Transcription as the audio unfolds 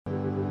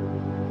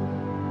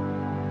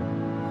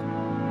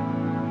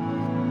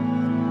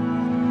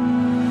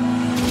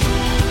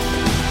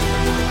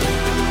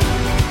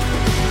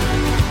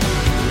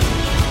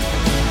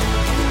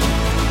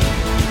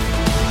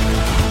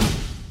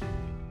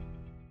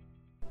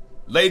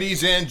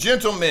Ladies and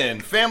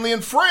gentlemen, family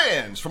and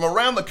friends from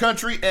around the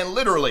country and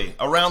literally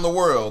around the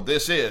world,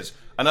 this is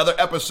another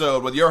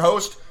episode with your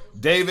host,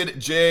 David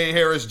J.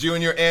 Harris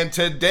Jr. And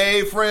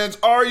today, friends,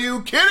 are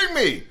you kidding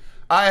me?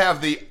 I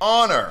have the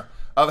honor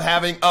of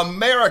having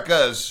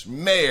America's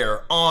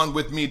mayor on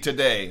with me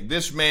today.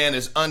 This man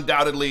is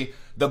undoubtedly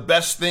the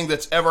best thing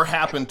that's ever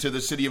happened to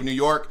the city of New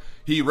York.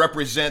 He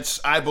represents,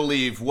 I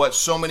believe, what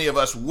so many of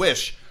us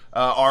wish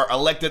our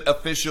elected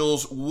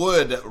officials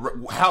would,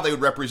 how they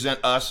would represent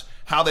us,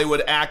 how they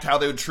would act, how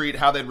they would treat,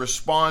 how they'd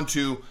respond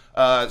to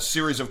a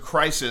series of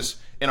crises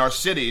in our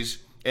cities.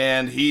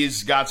 And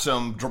he's got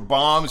some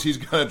bombs he's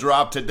going to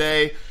drop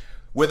today.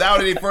 Without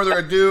any further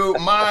ado,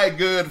 my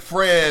good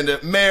friend,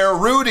 Mayor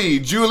Rudy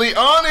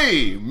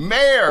Giuliani.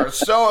 Mayor,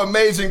 so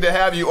amazing to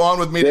have you on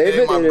with me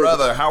today, my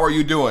brother. How are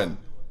you doing?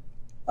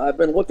 I've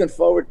been looking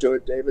forward to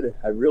it, David.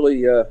 I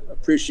really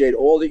appreciate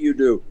all that you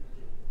do.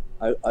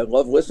 I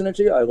love listening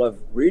to you. I love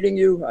reading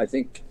you. I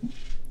think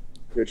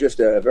you're just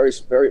a very,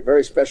 very,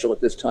 very special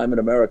at this time in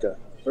America.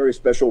 Very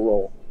special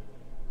role.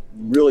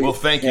 Really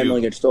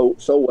handling it so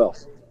well.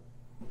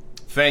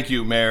 Thank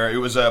you, Mayor. It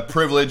was a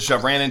privilege.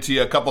 I've ran into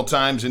you a couple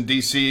times in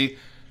D.C.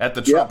 at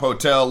the Trump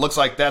Hotel. Looks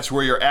like that's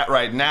where you're at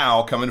right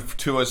now, coming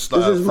to us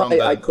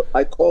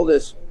I call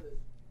this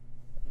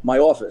my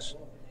office.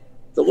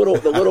 The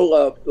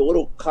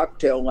little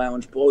cocktail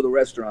lounge below the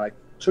restaurant.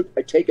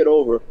 I take it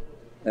over,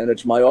 and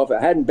it's my office.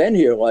 I hadn't been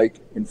here like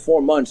in 4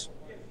 months,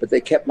 but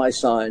they kept my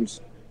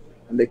signs,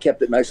 and they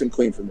kept it nice and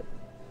clean for me.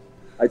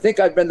 I think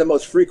I've been the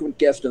most frequent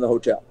guest in the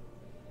hotel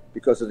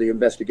because of the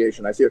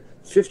investigation. I was here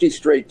 50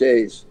 straight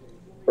days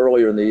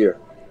earlier in the year.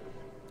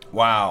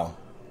 Wow.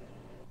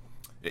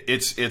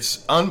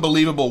 It's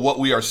unbelievable what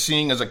we are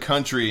seeing as a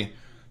country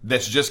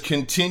that's just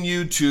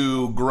continued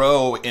to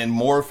grow and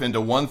morph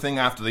into one thing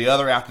after the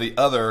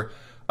other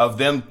of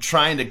them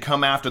trying to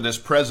come after this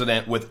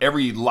president with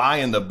every lie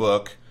in the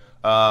book,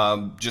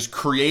 just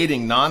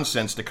creating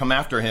nonsense to come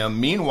after him.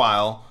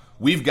 Meanwhile,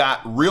 we've got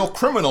real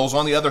criminals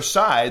on the other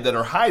side that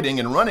are hiding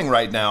and running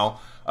right now.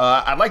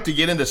 I'd like to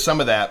get into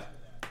some of that,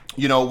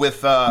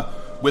 with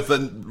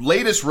the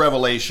latest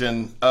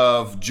revelation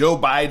of Joe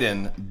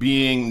Biden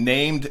being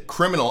named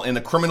criminal in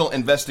a criminal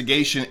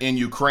investigation in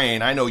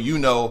Ukraine. I know you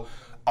know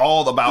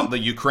all about the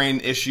Ukraine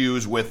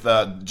issues with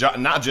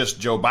not just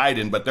Joe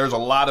Biden, but there's a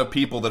lot of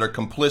people that are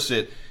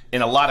complicit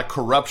in a lot of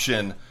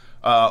corruption.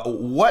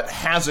 What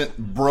hasn't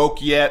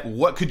broke yet?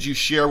 What could you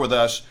share with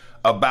us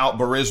about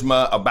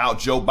Burisma, about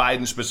Joe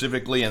Biden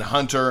specifically, and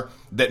Hunter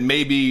that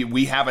maybe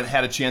we haven't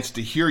had a chance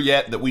to hear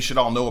yet that we should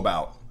all know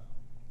about?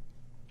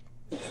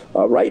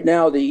 Right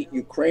now, the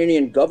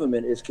Ukrainian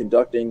government is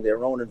conducting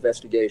their own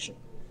investigation,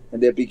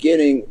 and they're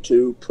beginning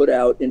to put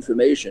out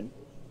information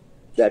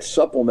that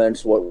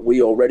supplements what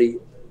we already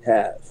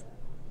have.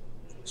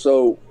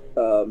 So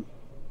I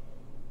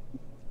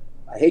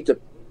hate to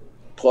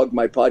plug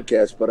my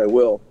podcast, but I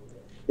will.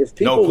 If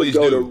people would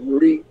go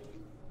to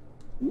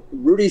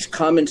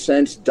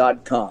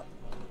rudyscommonsense.com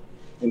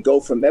and go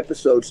from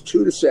episodes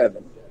 2 to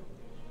 7,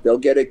 they'll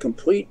get a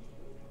complete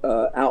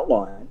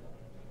outline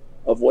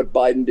of what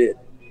Biden did.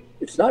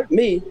 It's not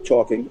me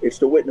talking, it's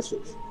the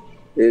witnesses.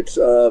 It's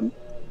Mr.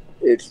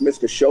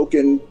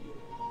 Shokin,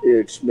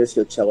 it's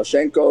Mr.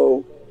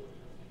 Teleshenko,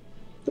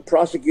 the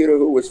prosecutor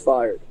who was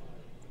fired,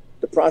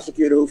 the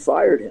prosecutor who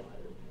fired him,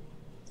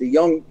 the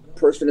young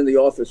person in the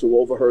office who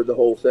overheard the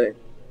whole thing,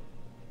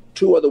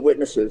 2 other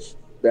witnesses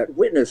that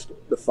witnessed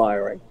the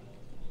firing.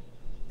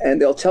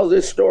 And they'll tell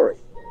this story,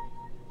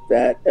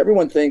 that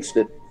everyone thinks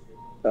that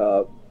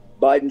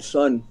Biden's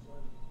son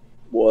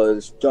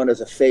was done as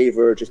a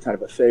favor, just kind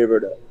of a favor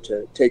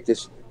to take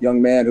this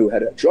young man who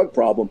had a drug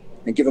problem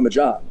and give him a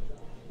job.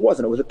 It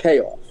wasn't. It was a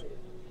payoff.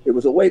 It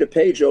was a way to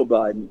pay Joe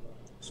Biden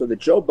so that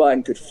Joe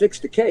Biden could fix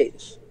the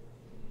case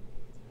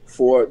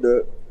for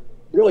the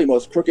really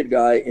most crooked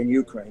guy in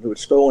Ukraine who had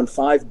stolen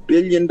 $5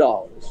 billion.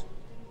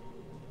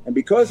 And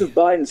because of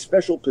Biden's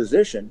special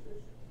position,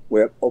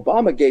 where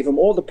Obama gave him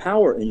all the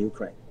power in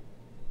Ukraine,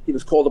 he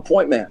was called a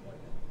point man.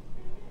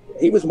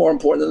 He was more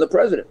important than the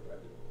president.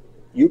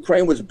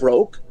 Ukraine was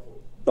broke.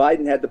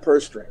 Biden had the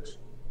purse strings.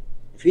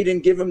 If he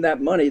didn't give him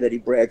that money that he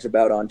brags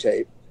about on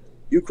tape,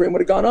 Ukraine would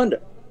have gone under.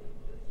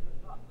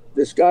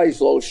 This guy,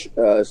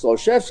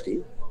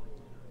 Zlochevsky,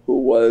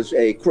 who was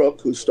a crook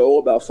who stole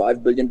about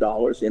 $5 billion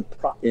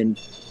in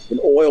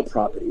oil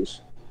properties,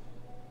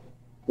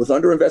 was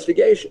under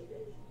investigation.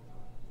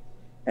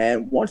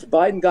 And once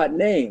Biden got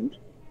named,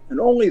 and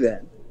only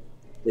then,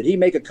 did he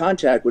make a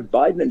contact with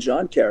Biden and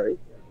John Kerry,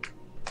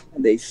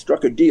 and they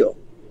struck a deal.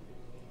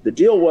 The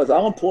deal was,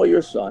 I'll employ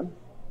your son,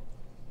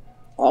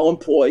 I'll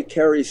employ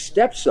Kerry's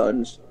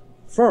stepson's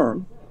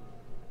firm,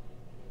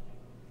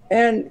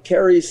 and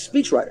Kerry's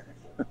speechwriter,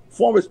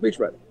 former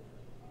speechwriter.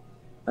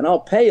 And I'll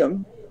pay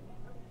him,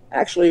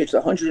 actually it's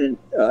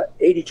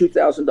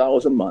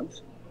 $182,000 a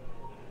month.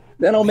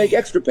 Then I'll make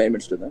extra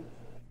payments to them.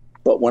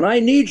 But when I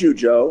need you,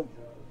 Joe,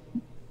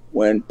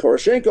 when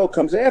Poroshenko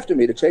comes after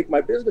me to take my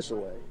business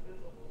away,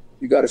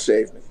 you got to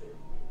save me.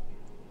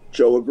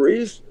 Joe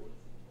agrees.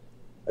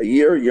 A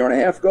year and a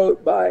half go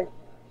by.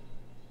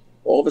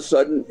 All of a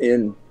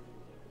sudden,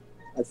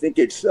 I think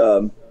it's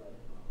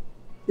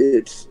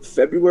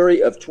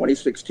February of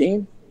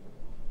 2016,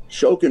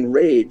 Shokin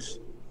raids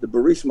the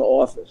Burisma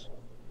office.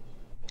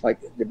 Like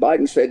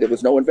Biden said, there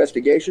was no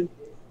investigation.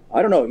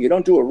 I don't know. You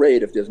don't do a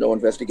raid if there's no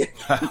investigation.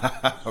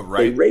 Right.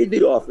 They raid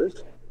the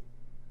office.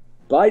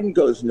 Biden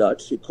goes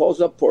nuts. He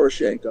calls up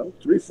Poroshenko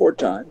 3-4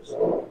 times.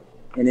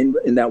 And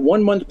in that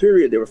 1 month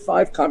period, there were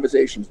 5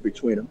 conversations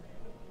between them,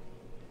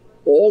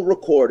 all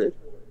recorded,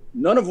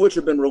 none of which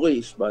have been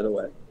released, by the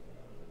way.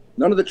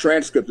 None of the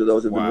transcripts of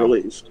those have been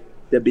released.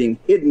 They're being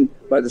hidden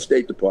by the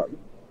State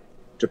Department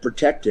to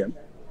protect him.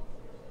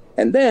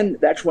 And then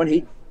that's when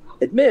he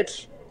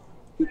admits,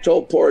 he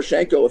told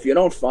Poroshenko, if you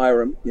don't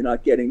fire him, you're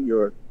not getting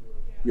your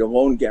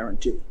loan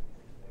guarantee.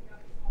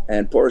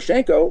 And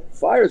Poroshenko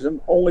fires him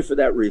only for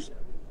that reason.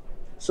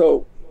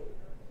 So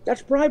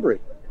that's bribery.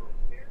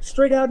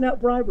 Straight out and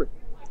out bribery.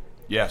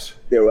 Yes.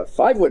 There are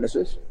 5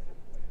 witnesses.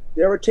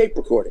 There are tape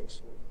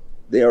recordings.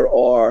 There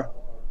are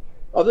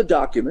other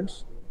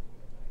documents.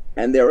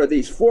 And there are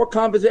these 4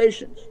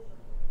 conversations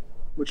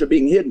which are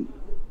being hidden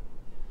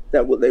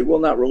that they will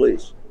not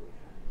release.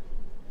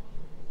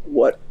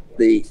 What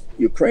the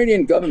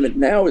Ukrainian government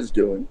now is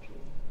doing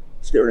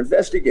is they're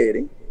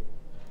investigating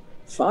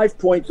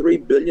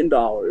 $5.3 billion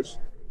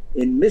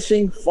in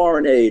missing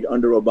foreign aid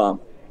under Obama.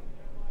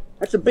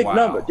 That's a big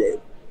number, Dave.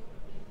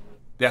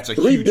 That's a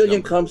 $3 huge billion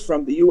number. comes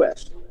from the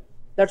U.S.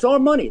 That's our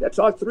money. That's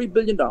our $3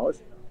 billion.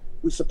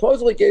 We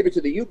supposedly gave it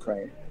to the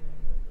Ukraine.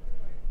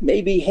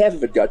 Maybe half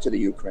of it got to the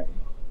Ukraine.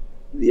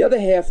 The other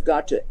half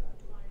got to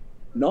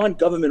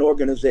non-government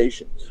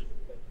organizations,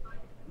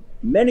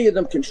 many of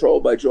them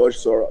controlled by George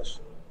Soros.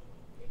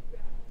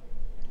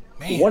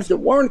 Man. The ones that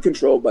weren't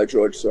controlled by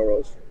George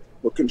Soros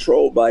were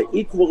controlled by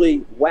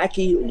equally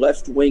wacky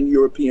left-wing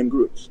European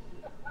groups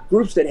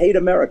that hate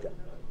America.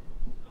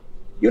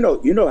 You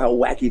know how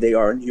wacky they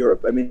are in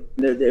Europe. I mean,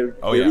 they're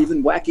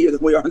even wackier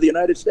than we are in the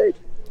United States.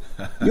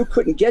 You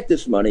couldn't get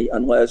this money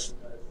unless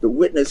the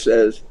witness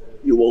says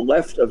you were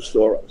left of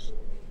Soros.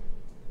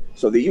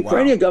 So the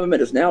Ukrainian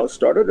government has now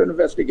started an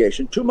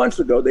investigation. 2 months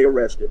ago, they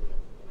arrested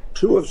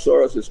 2 of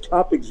Soros's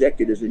top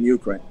executives in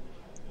Ukraine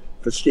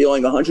for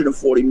stealing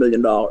 $140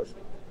 million.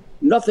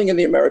 Nothing in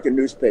the American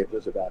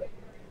newspapers about it.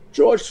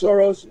 George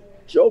Soros,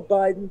 Joe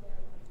Biden,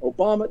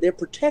 Obama, they're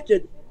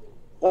protected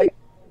like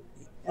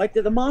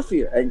they're the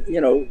mafia. And,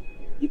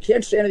 you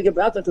can't say anything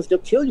about them because they'll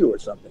kill you or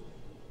something.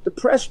 The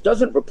press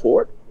doesn't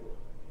report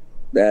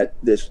that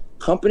this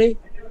company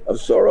of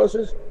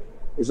Soros's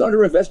is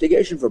under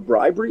investigation for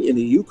bribery in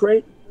the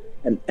Ukraine.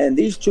 And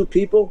these 2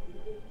 people,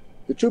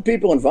 the 2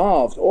 people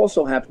involved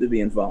also happen to be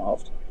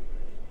involved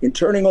in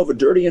turning over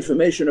dirty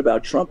information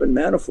about Trump and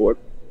Manafort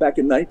back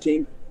in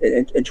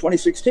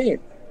 2016.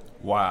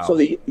 Wow. So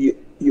the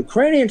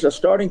Ukrainians are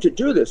starting to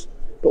do this,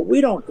 but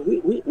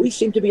we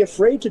seem to be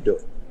afraid to do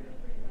it.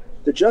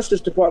 The Justice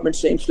Department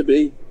seems to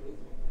be,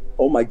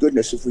 oh my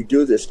goodness, if we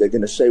do this, they're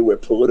going to say we're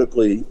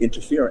politically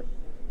interfering.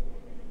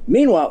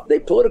 Meanwhile, they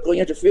politically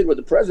interfered with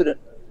the president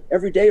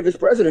every day of his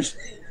presidency,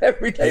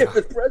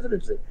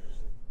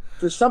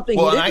 for something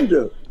he didn't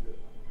do.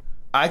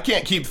 I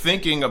can't keep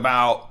thinking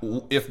about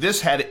if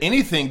this had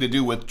anything to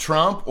do with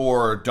Trump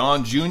or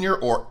Don Jr.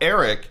 or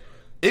Eric,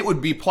 it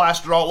would be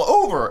plastered all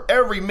over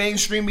every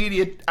mainstream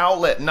media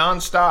outlet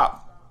nonstop.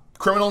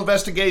 Criminal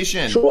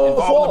investigation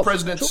involving the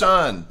president's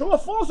son. True or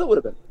false it would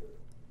have been.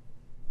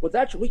 Well,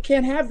 we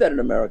can't have that in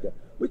America.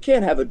 We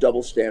can't have a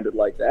double standard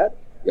like that.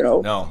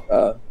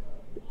 No.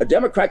 A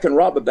Democrat can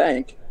rob a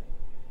bank,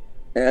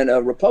 and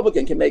a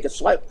Republican can make a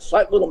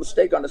slight little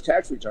mistake on his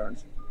tax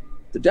returns.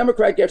 The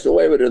Democrat gets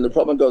away with it, and the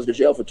Republican goes to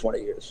jail for 20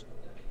 years.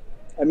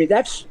 I mean,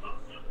 that's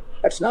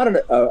not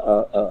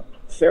a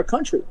fair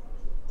country.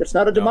 That's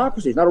not a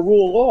democracy. It's not a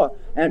rule of law.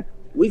 And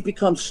we've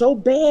become so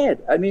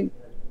bad. I mean,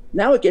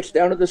 now it gets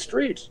down to the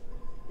streets.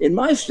 In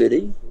my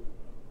city,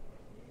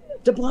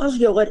 de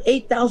Blasio let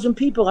 8,000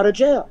 people out of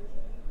jail.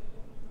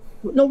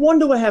 No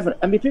wonder we're having.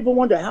 I mean, people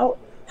wonder how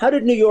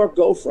did New York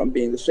go from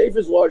being the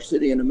safest large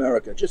city in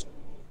America just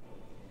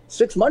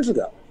 6 months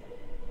ago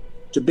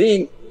to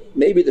being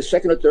maybe the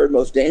second or third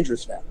most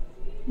dangerous now,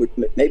 with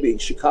maybe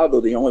Chicago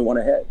the only one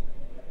ahead.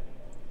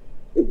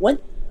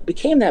 It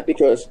became that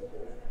because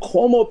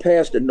Cuomo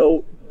passed a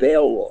no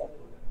bail law,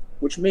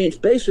 which means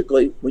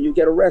basically when you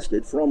get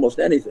arrested for almost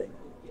anything,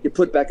 you're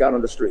put back out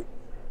on the street.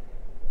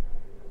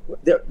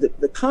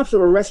 The cops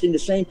are arresting the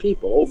same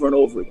people over and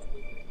over again.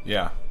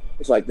 Yeah.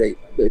 It's like they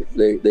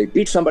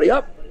beat somebody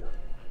up,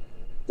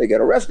 they get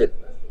arrested.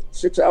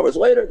 6 hours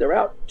later, they're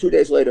out. 2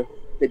 days later,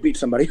 they beat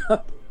somebody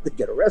up, they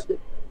get arrested.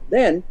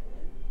 Then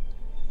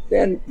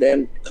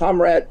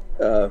Comrade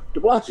de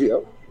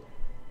Blasio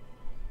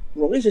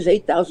releases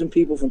 8,000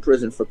 people from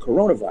prison for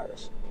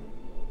coronavirus.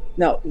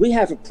 Now, we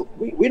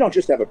don't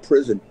just have a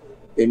prison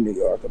in New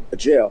York, a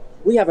jail.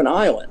 We have an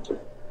island.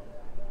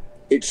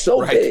 It's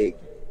so big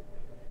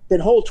that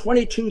hold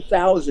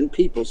 22,000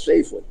 people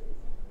safely.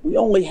 We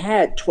only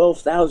had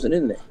 12,000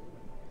 in there.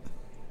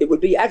 It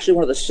would be actually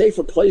one of the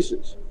safer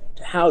places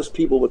to house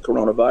people with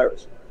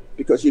coronavirus.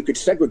 because you could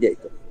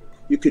segregate them.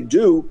 You could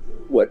do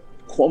what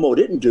Cuomo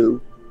didn't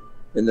do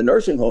in the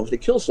nursing homes to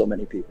kill so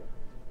many people.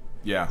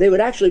 Yeah. They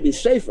would actually be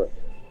safer.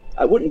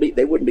 They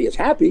wouldn't be as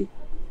happy,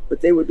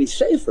 but they would be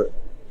safer.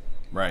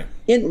 Right.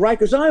 In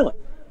Rikers Island.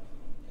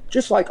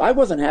 Just like I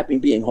wasn't happy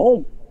being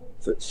home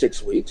for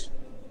 6 weeks,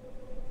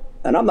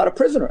 and I'm not a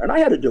prisoner, and I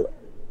had to do it.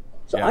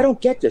 So I don't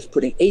get this,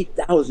 putting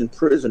 8,000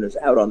 prisoners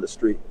out on the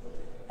street,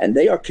 and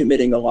they are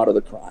committing a lot of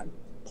the crime.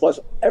 Plus,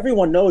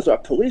 everyone knows our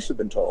police have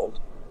been told,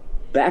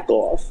 back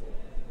off,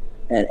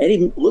 and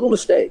any little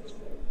mistake,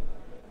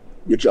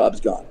 your job's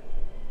gone.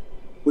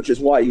 Which is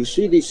why you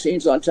see these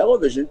scenes on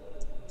television,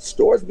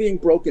 stores being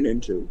broken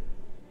into.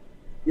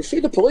 You see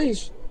the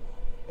police,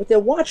 but they're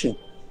watching.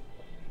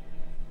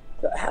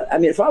 I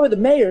mean, if I were the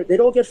mayor,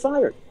 they'd all get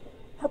fired.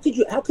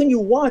 How can you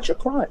watch a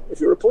crime if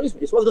you're a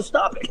policeman? You're supposed to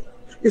stop it.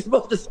 You're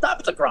supposed to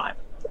stop the crime.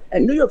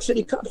 And New York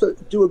City cops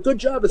do a good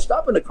job of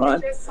stopping the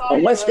crime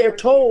unless they're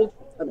told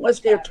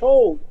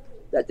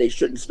that they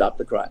shouldn't stop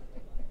the crime.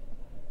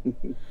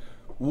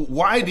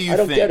 Why do you think? I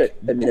don't think, get it.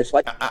 I mean, it's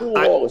like true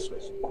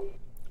lawlessness.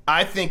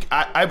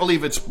 I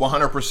believe it's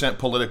 100%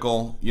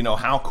 political,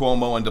 how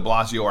Cuomo and de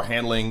Blasio are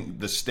handling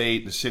the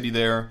state, the city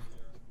there.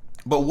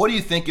 But what do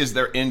you think is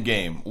their end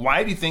game?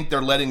 Why do you think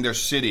they're letting their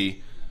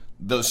city,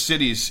 those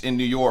cities in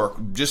New York,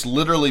 just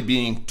literally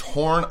being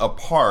torn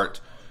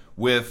apart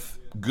with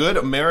good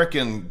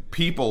American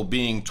people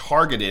being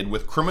targeted,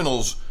 with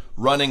criminals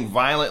running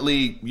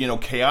violently,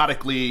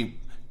 chaotically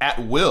at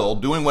will,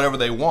 doing whatever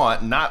they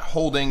want, not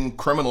holding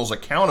criminals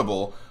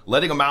accountable,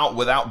 letting them out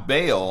without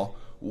bail?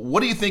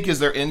 What do you think is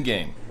their end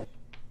game?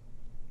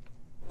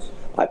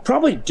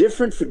 Probably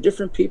different for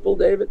different people,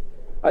 David.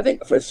 I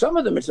think for some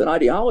of them it's an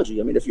ideology.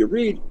 I mean, if you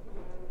read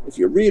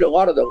a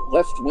lot of the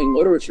left-wing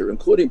literature,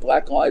 including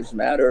Black Lives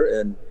Matter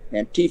and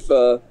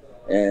Antifa,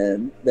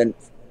 and then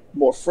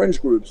more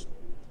fringe groups,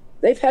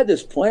 they've had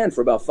this plan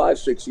for about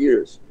 5-6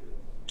 years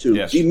to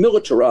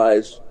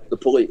demilitarize the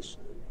police.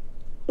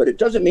 But it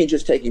doesn't mean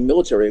just taking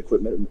military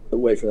equipment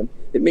away from them.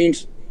 It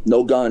means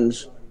no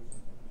guns,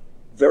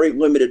 very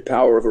limited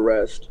power of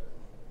arrest.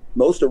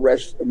 Most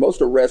arrest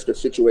of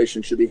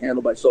situations should be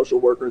handled by social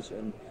workers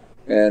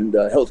and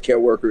healthcare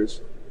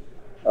workers.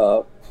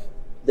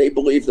 They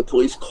believe the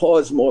police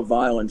cause more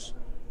violence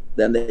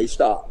than they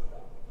stop.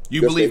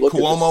 You believe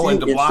Cuomo and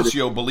de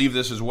Blasio believe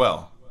this as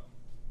well?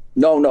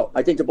 No.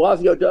 I think de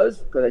Blasio does,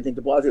 because I think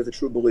de Blasio is a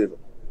true believer.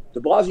 De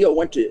Blasio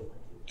went to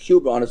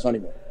Cuba on his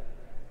honeymoon.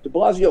 De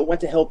Blasio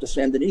went to help the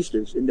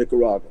Sandinistas in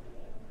Nicaragua.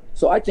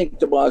 So I think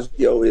de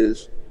Blasio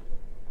is,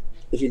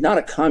 if he's not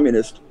a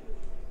communist,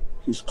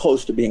 he's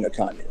close to being a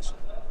communist.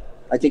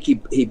 I think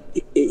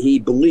he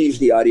believes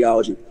the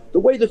ideology. The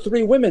way the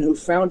three women who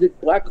founded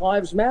Black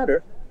Lives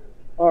Matter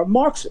are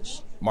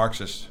Marxists.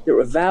 They're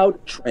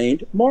avowed,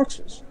 trained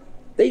Marxists.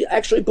 They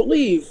actually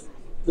believe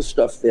the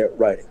stuff they're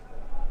writing.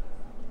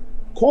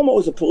 Cuomo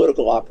is a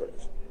political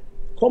operative.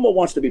 Cuomo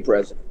wants to be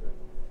president.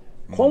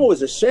 Cuomo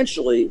is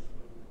essentially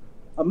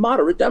a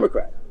moderate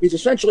Democrat. He's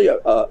essentially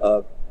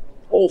a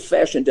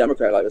old-fashioned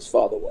Democrat like his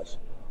father was.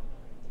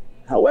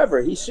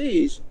 However, he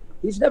sees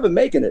he's never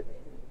making it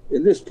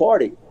in this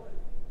party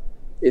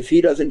if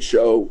he doesn't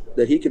show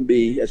that he can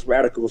be as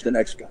radical as the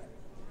next guy.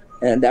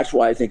 And that's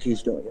why I think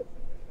he's doing it.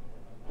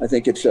 I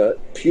think it's a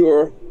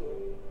pure,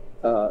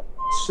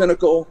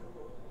 cynical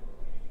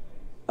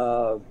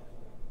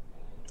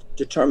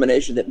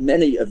determination that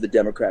many of the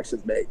Democrats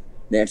have made.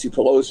 Nancy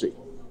Pelosi,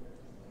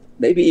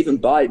 maybe even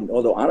Biden,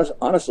 although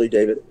honestly,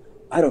 David,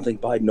 I don't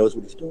think Biden knows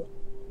what he's doing.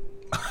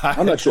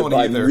 I'm not sure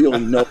Biden really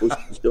knows what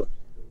he's doing.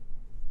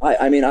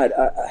 I know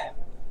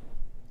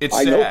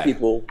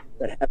people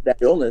that have that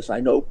illness. I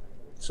know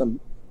some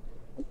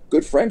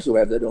good friends who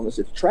have that illness.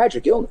 It's a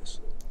tragic illness.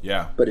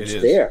 Yeah, but it's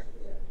there.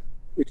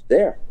 It's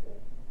there.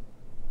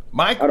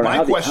 My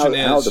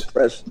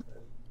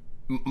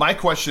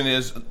question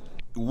is,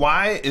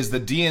 why is the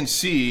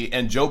DNC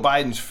and Joe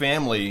Biden's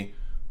family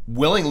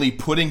willingly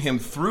putting him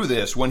through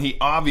this when he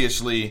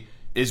obviously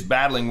is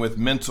battling with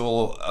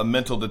mental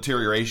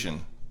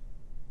deterioration?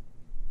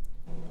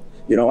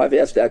 I've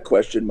asked that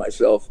question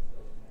myself.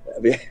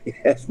 I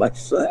asked my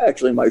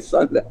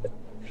son that,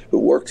 who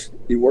works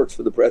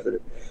for the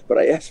president. But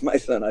I asked my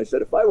son, I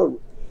said, if I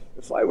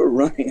were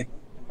running,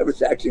 I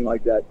was acting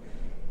like that,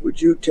 would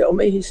you tell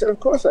me? He said, of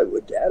course I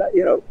would, Dad.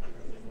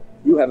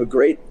 You have a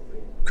great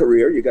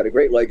career. You got a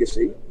great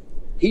legacy.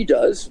 He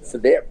does for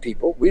their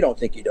people. We don't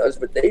think he does,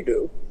 but they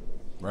do.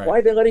 Right. Why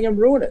are they letting him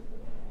ruin it?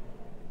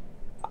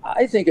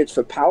 I think it's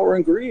for power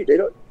and greed.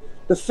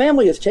 The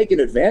family has taken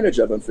advantage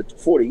of him for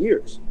 40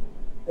 years.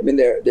 I mean,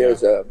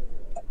 I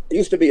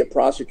used to be a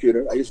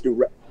prosecutor. I used to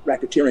do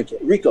racketeering,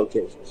 RICO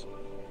cases.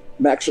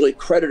 I'm actually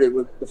credited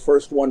with the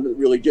first one that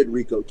really did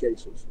RICO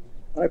cases.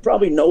 And I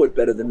probably know it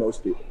better than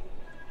most people.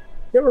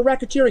 They're a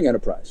racketeering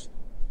enterprise.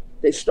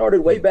 They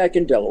started way back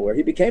in Delaware.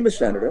 He became a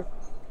senator,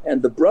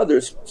 and the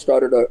brothers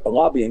started a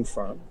lobbying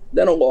firm,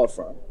 then a law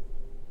firm.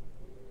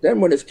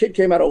 Then when his kid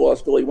came out of law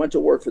school, he went to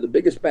work for the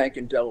biggest bank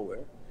in Delaware.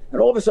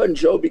 And all of a sudden,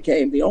 Joe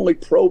became the only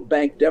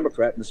pro-bank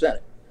Democrat in the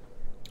Senate.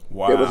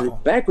 Wow. There was a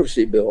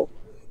bankruptcy bill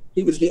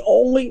He was the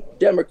only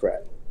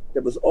Democrat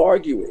that was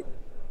arguing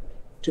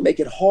to make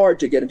it hard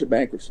to get into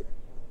bankruptcy.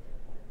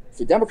 If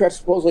the Democrats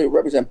supposedly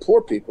represent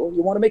poor people,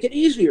 you want to make it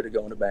easier to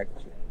go into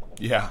bankruptcy.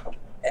 Yeah.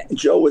 And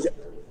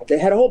they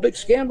had a whole big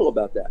scandal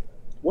about that.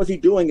 Was he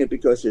doing it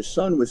because his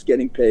son was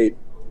getting paid,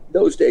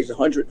 those days,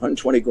 100,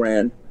 120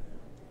 grand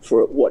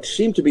for what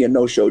seemed to be a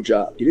no-show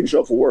job? He didn't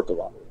show up for work a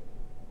lot.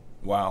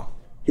 Wow.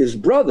 His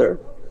brother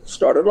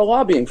started a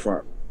lobbying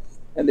firm,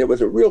 and there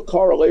was a real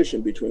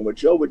correlation between what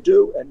Joe would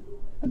do,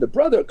 and the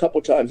brother a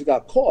couple times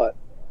got caught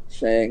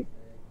saying,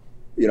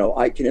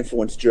 I can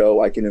influence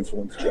Joe, I can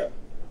influence Joe.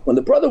 When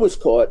the brother was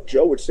caught,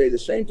 Joe would say the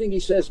same thing he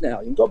says now.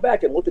 You can go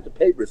back and look at the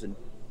papers in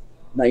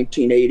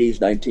 1980s,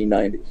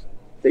 1990s.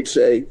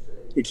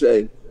 He'd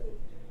say,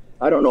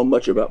 I don't know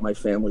much about my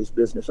family's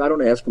business. I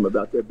don't ask them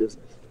about their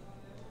business.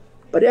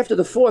 But after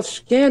the fourth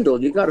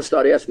scandal, you got to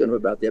start asking them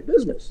about their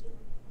business.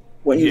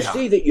 When you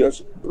see that your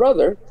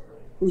brother,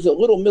 who's a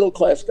little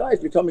middle-class guy, is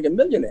becoming a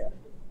millionaire.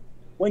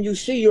 When you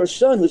see your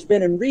son, who's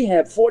been in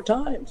rehab 4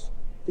 times,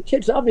 the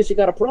kid's obviously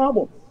got a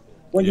problem.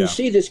 When you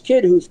see this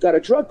kid who's got a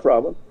drug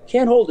problem,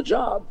 can't hold a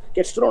job,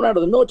 gets thrown out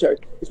of the military,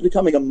 is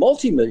becoming a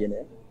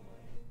multimillionaire,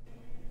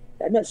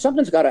 that means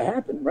something's got to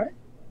happen, right?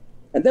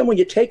 And then when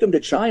you take him to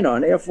China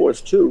on Air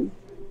Force Two,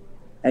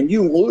 and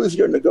you lose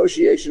your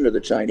negotiation with the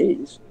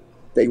Chinese,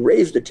 they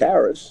raise the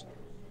tariffs,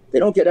 they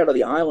don't get out of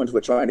the islands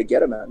we're trying to get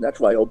them out, and that's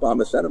why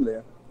Obama sent him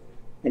there.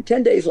 And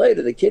 10 days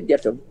later, the kid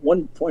gets a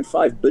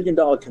 $1.5 billion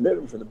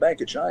commitment from the Bank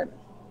of China.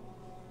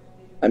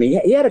 I mean,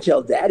 he had to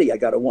tell Daddy, I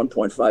got a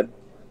 1.5.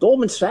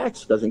 Goldman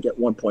Sachs doesn't get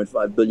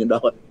 $1.5 billion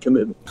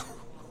commitment.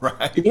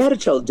 Right. He had to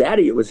tell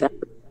Daddy it was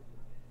happening.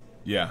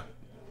 Yeah.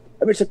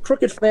 I mean, it's a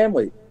crooked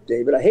family,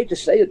 David. I hate to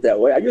say it that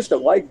way. I used to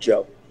like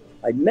Joe.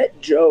 I met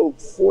Joe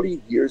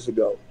 40 years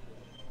ago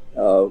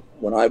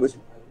when I was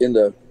in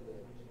the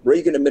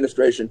Reagan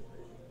administration,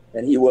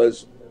 and he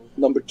was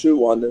number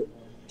 2 on the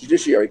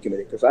Judiciary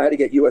Committee, because I had to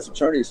get U.S.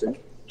 attorneys and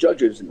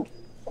judges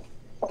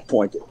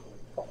appointed.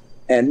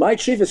 And my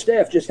chief of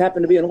staff just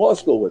happened to be in law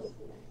school with him.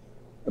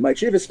 And my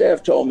chief of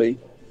staff told me,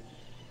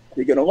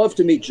 you're going to love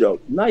to meet Joe.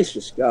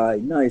 Nicest guy.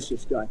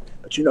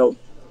 But he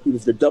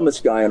was the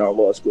dumbest guy in our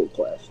law school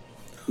class.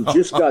 He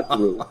just got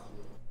through.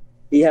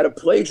 He had to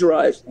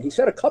plagiarize, and he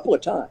said a couple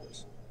of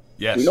times.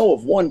 Yes. We know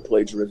of one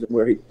plagiarism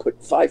where he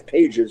put 5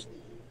 pages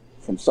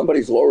from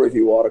somebody's law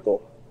review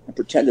article and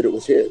pretended it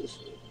was his.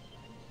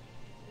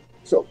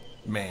 So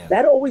Man.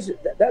 I always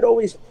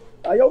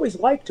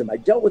liked him. I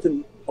dealt with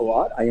him a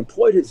lot. I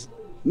employed his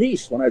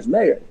niece when I was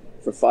mayor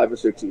for 5 or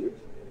 6 years.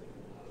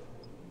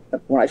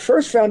 When I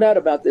first found out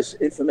about this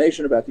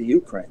information about the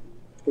Ukraine,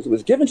 because it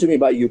was given to me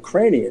by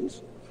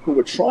Ukrainians who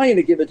were trying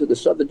to give it to the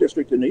Southern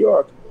District of New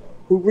York,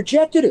 who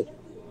rejected it.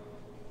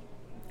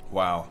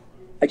 Wow.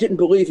 I didn't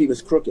believe he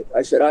was crooked.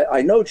 I said,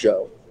 I know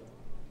Joe.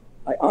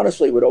 I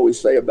honestly would always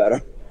say about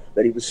him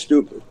that he was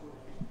stupid.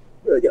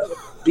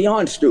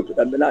 Beyond stupid.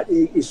 I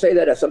mean, you say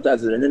that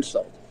sometimes as an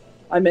insult.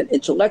 I meant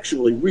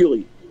intellectually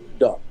really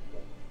dumb.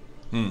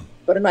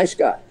 But a nice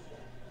guy.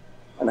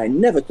 And I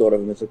never thought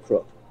of him as a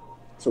crook.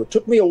 So it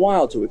took me a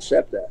while to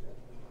accept that.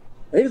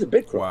 And he was a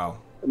big crook. Wow.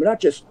 I mean,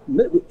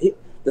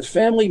 the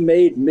family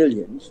made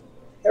millions.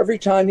 Every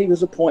time he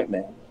was a point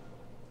man,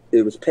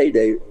 it was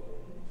payday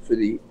for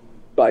the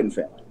Biden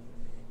family.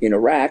 In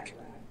Iraq,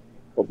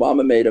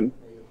 Obama made him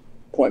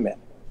point man.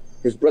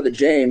 His brother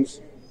James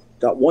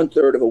got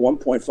 1/3 of a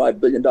 $1.5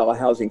 billion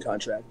housing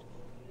contract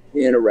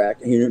in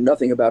Iraq, and he knew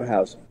nothing about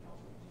housing.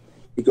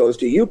 He goes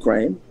to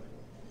Ukraine.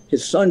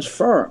 His son's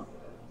firm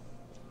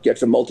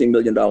gets a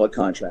multi-million-dollar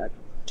contract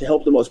to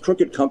help the most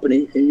crooked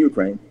company in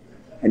Ukraine,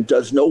 and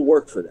does no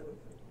work for them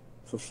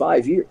for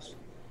 5 years.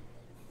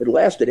 It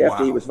lasted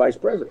after he was vice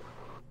president.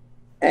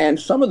 And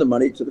some of the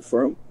money to the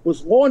firm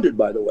was laundered,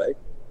 by the way.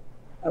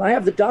 And I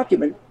have the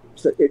document.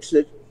 It's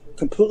a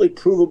completely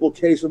provable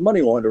case of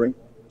money laundering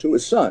to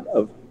his son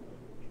of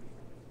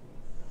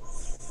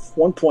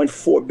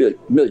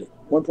 $1.4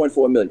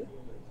 million.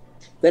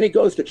 Then he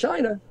goes to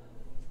China.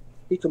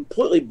 He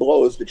completely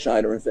blows the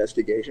China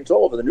investigation. It's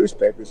all over the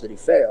newspapers that he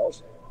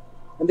fails.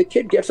 And the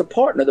kid gets a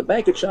partner, the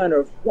Bank of China,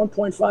 of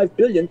 $1.5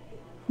 billion.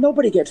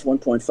 Nobody gets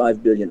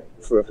 $1.5 billion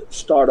for a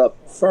startup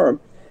firm.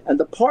 And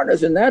the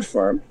partners in that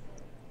firm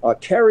are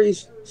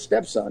Kerry's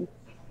stepson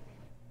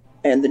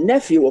and the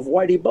nephew of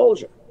Whitey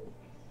Bulger.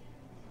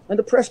 And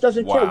the press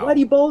doesn't care.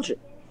 Whitey Bulger,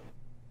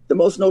 the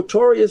most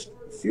notorious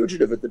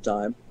fugitive at the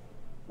time.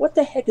 What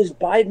the heck is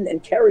Biden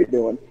and Kerry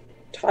doing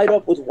tied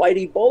up with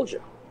Whitey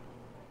Bulger?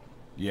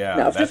 Yeah,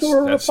 now, that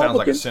sounds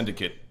like a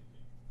syndicate.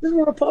 If this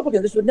were a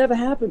Republican, this would never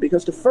happen,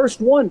 because the first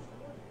one,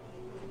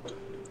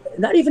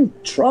 not even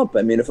Trump,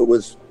 I mean, if it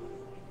was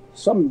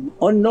some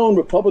unknown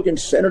Republican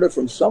senator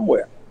from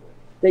somewhere,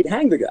 they'd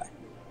hang the guy.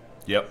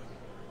 Yep.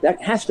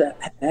 That has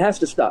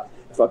to stop.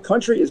 If our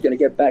country is going to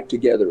get back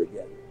together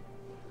again,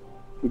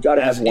 we've got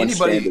to have one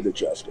standard of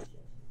justice.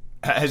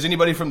 Has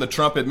anybody from the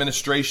Trump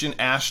administration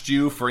asked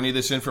you for any of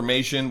this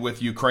information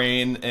with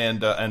Ukraine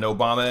and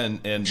Obama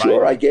and Biden?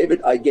 Sure, I gave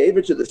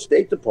it to the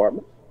State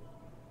Department.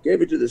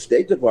 Gave it to the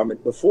State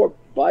Department before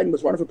Biden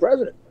was running for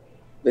president.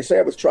 They say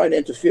I was trying to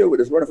interfere with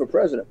his running for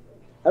president.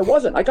 I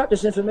wasn't. I got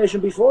this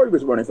information before he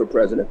was running for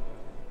president,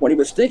 when he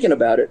was thinking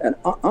about it. And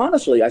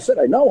honestly, I said,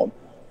 I know him.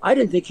 I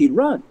didn't think he'd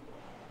run.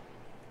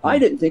 I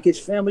didn't think his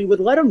family would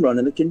let him run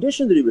in the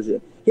condition that he was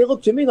in. He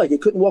looked to me like he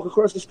couldn't walk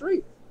across the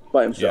street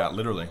by himself. Yeah,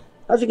 literally.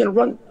 How's he going to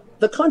run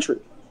the country?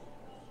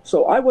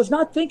 So I was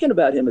not thinking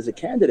about him as a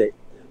candidate.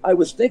 I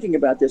was thinking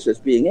about this as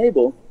being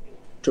able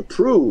to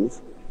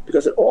prove,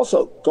 because it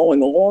also,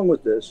 going along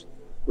with this,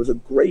 was a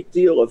great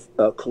deal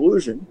of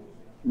collusion,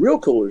 real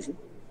collusion,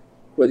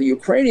 where the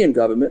Ukrainian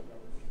government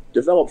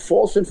developed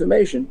false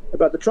information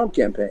about the Trump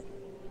campaign,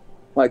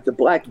 like the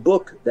black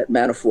book that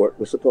Manafort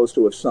was supposed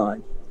to have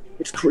signed.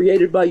 It's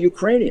created by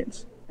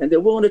Ukrainians, and they're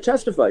willing to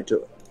testify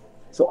to it.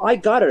 So I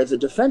got it as a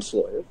defense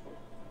lawyer,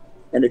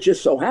 and it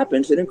just so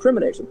happens it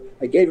incriminates him.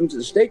 I gave him to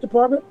the State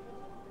Department.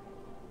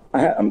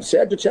 I'm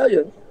sad to tell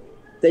you,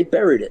 they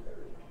buried it.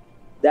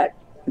 That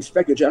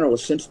Inspector General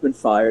has since been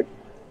fired.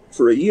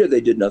 For a year,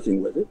 they did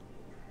nothing with it.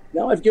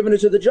 Now I've given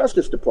it to the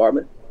Justice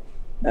Department,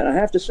 and I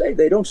have to say,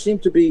 they don't seem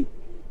to be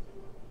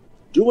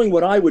doing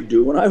what I would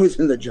do when I was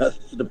in the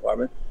Justice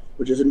Department,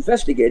 which is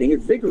investigating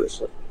it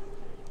vigorously.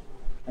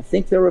 I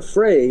think they're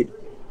afraid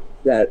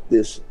that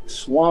this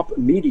swamp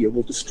media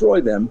will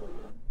destroy them.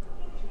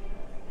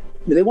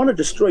 I mean, they want to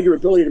destroy your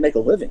ability to make a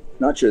living,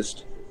 not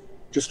just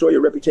destroy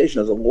your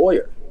reputation as a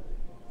lawyer.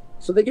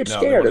 So they get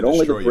scared, and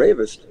only the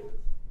bravest.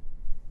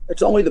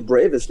 It's only the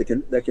bravest that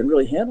can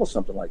really handle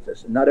something like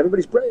this, and not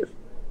everybody's brave.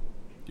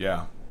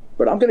 Yeah.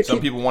 But I'm going to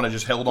Some people want to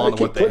just hold on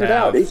to what they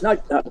have. He's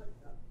not.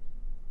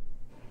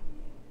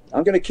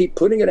 I'm going to keep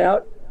putting it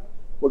out.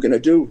 We're going to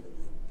do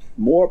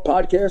more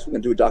podcasts. We're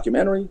going to do a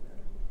documentary.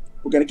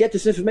 We're going to get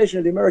this information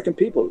to the American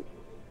people.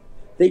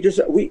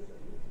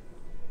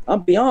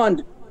 I'm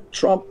beyond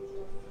Trump,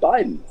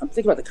 Biden. I'm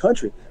thinking about the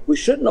country. We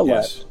shouldn't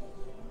elect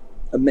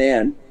a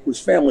man whose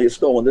family has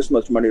stolen this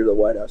much money to the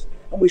White House,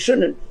 and we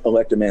shouldn't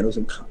elect a man who's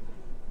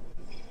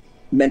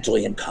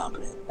mentally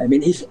incompetent. I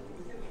mean, he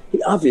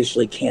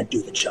obviously can't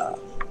do the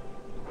job.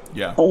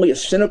 Yeah. Only a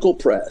cynical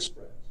press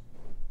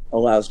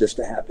allows this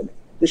to happen.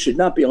 This should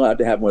not be allowed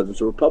to happen, whether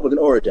it's a Republican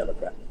or a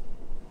Democrat.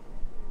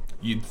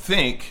 You'd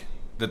think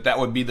that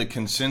would be the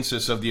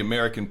consensus of the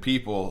American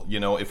people,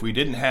 if we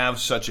didn't have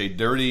such a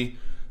dirty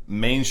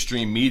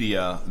mainstream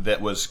media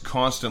that was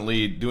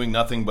constantly doing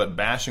nothing but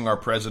bashing our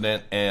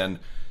president and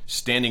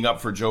standing up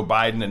for Joe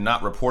Biden and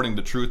not reporting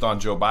the truth on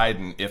Joe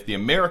Biden. If the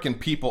American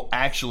people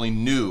actually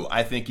knew,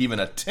 I think, even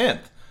a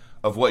tenth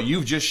of what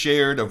you've just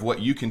shared, of what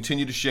you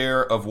continue to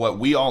share, of what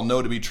we all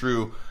know to be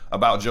true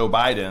about Joe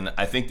Biden,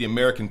 I think the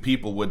American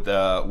people would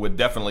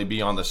definitely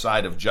be on the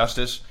side of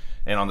justice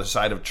and on the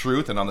side of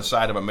truth and on the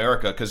side of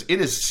America, because it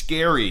is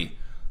scary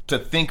to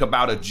think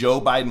about a Joe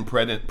Biden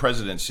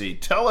presidency.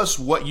 Tell us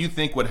what you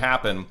think would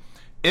happen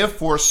if,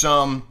 for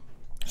some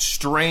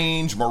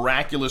strange,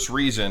 miraculous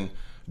reason,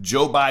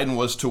 Joe Biden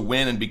was to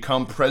win and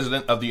become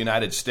president of the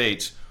United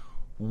States.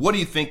 What do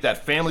you think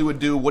that family would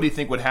do? What do you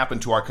think would happen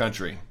to our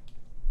country?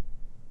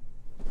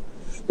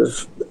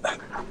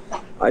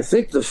 I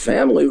think the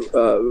family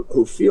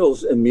who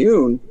feels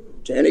immune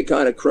to any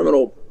kind of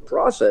criminal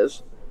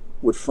process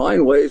would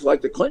find ways,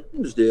 like the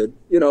Clintons did,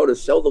 to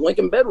sell the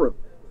Lincoln bedroom.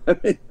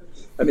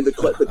 I mean,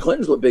 the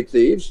Clintons were big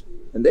thieves,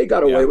 and they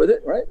got away with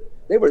it, right?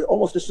 They were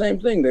almost the same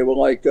thing. They were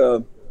like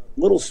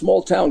little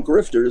small-town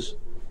grifters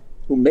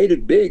who made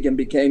it big and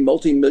became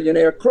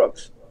multi-millionaire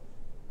crooks.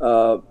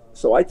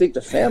 So I think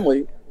the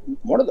family,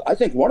 one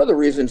of the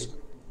reasons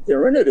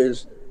they're in it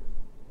is,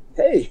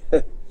 hey,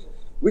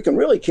 we can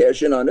really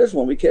cash in on this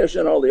one. We cash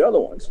in on all the other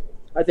ones.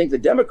 I think the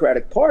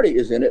Democratic Party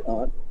is in it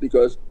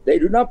because they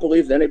do not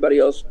believe that anybody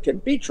else can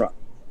beat Trump.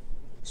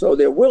 So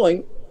they're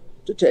willing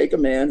to take a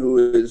man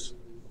who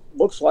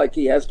looks like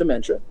he has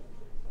dementia,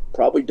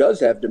 probably does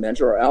have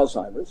dementia or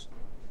Alzheimer's.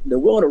 They're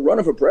willing to run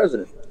him for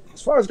president.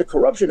 As far as the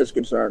corruption is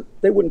concerned,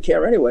 they wouldn't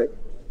care anyway,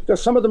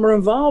 because some of them are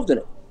involved in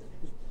it.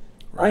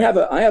 Right.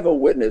 I have a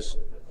witness.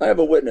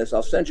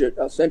 I'll send you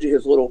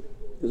his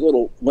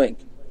little link.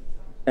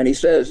 And he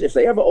says if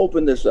they ever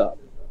open this up,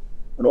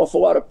 an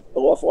awful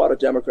lot of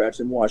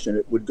Democrats in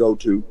Washington would go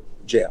to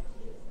jail.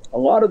 A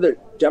lot of the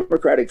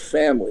Democratic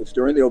families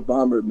during the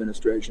Obama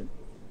administration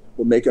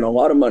were making a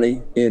lot of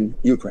money in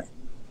Ukraine.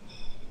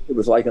 It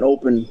was like an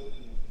open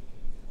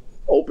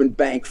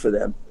bank for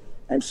them.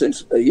 And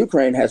since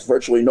Ukraine has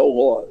virtually no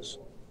laws,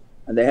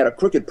 and they had a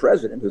crooked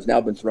president who's now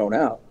been thrown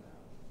out,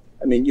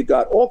 I mean, you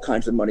got all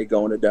kinds of money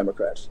going to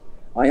Democrats.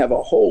 I have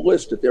a whole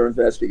list that they're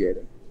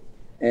investigating,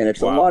 and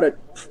it's a lot of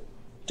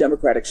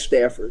Democratic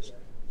staffers.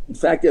 In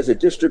fact, there's a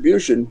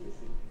distribution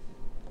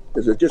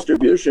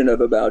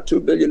of about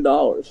 $2 billion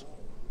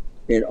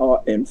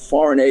in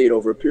foreign aid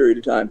over a period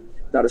of time.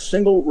 Not a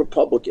single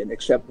Republican,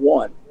 except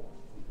one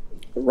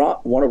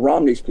of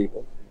Romney's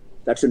people,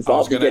 that's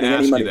involved in getting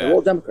any money. They're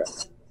all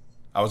Democrats.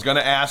 I was going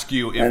to ask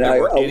you if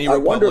there were any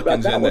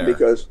Republicans in there.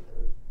 Because,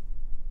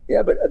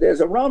 but there's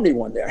a Romney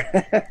one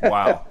there.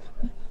 Wow.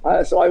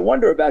 So I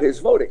wonder about his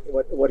voting,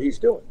 what he's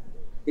doing.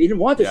 He didn't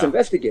want this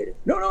investigated.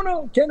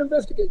 No, can't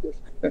investigate this.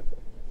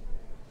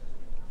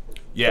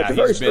 Yeah, It's a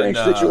very strange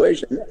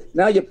situation.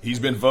 Now he's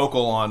been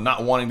vocal on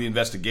not wanting the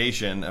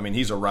investigation. I mean,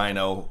 he's a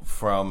rhino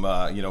from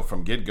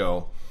from get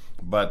go.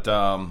 But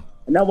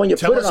now when you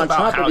tell put us it on about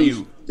top how of these,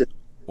 you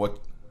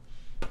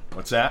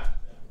what's that?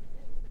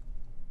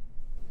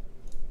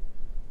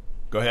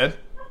 Go ahead.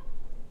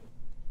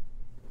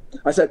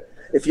 I said,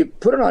 if you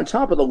put it on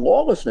top of the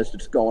lawlessness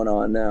that's going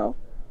on now,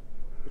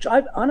 which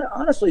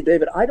honestly,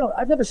 David,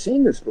 I've never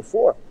seen this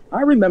before.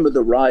 I remember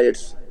the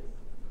riots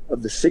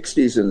of the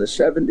 60s and the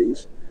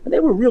 70s, and they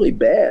were really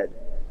bad.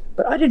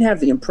 But I didn't have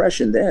the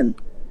impression then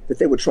that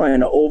they were trying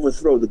to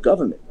overthrow the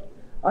government.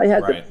 I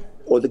had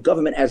the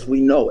government as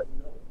we know it.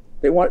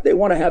 They want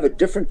to have a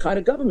different kind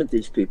of government,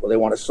 these people. They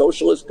want a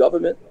socialist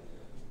government.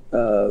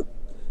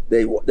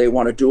 They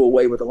want to do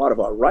away with a lot of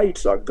our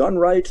rights, our gun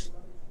rights.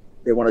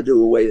 They want to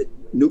do away with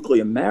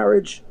nuclear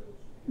marriage,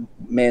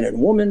 man and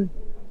woman.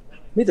 I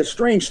mean, the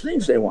strange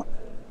things they want.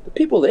 The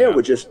people there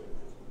were just,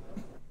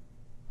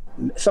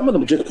 some of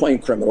them were just plain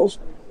criminals,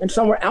 and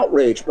some were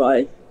outraged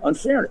by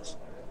unfairness.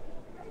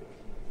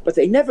 But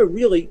they never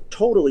really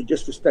totally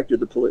disrespected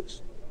the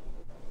police.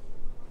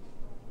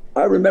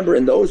 I remember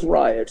in those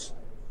riots,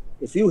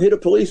 if you hit a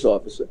police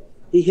officer,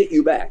 he hit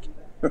you back.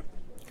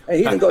 And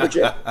he didn't go to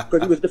jail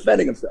because he was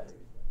defending himself.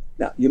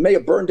 Now, you may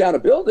have burned down a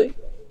building,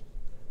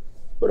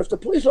 but if the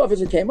police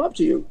officer came up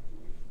to you,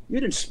 you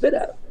didn't spit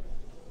at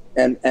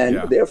him.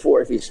 And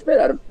therefore, if he spit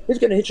at him, he's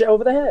going to hit you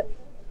over the head.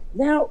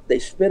 Now, they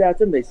spit at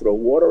them, they throw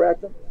water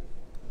at them,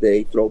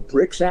 they throw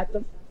bricks at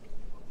them,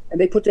 and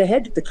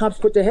the cops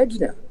put their heads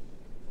down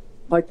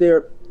like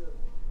they're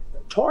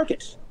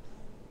targets.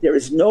 There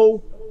is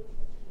no,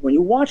 when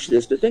you watch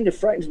this, the thing that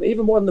frightens me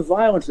even more than the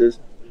violence is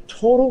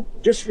total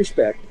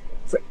disrespect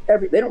for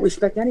they don't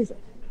respect anything.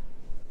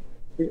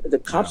 The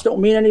cops don't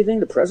mean anything,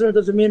 the president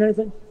doesn't mean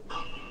anything.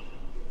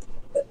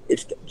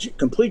 It's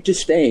complete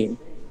disdain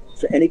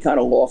for any kind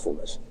of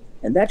lawfulness.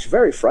 And that's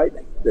very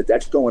frightening that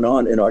that's going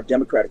on in our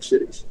democratic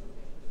cities.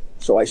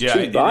 So I see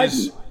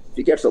Biden, if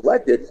he gets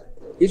elected,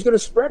 he's going to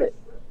spread it.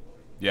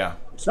 Yeah.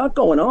 It's not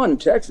going on in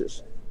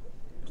Texas.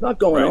 It's not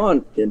going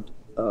on in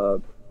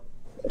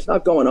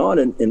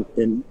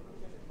in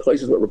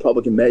places with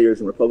Republican mayors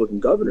and Republican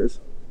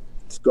governors.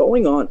 It's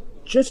going on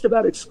just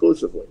about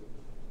exclusively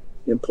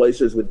in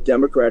places with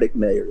Democratic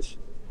mayors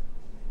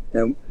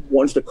and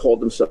ones that call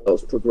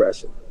themselves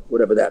progressive,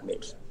 whatever that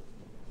means.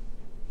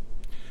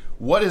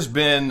 What has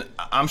been,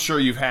 I'm sure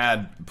you've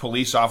had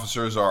police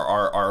officers or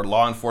our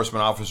law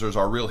enforcement officers,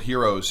 our real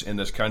heroes in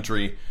this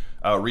country,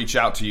 reach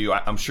out to you.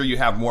 I'm sure you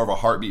have more of a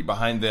heartbeat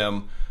behind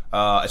them,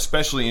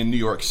 especially in New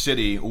York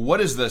City. What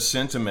is the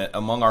sentiment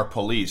among our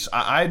police?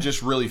 I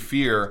just really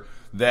fear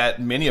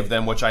that many of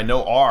them, which I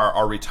know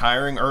are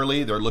retiring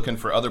early. They're looking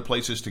for other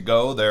places to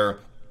go.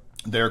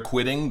 They're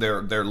quitting.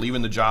 They're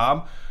leaving the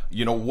job.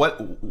 You know,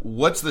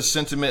 what's the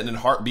sentiment and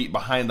heartbeat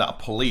behind the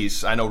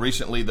police? I know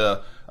recently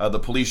the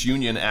police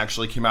union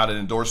actually came out and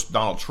endorsed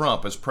Donald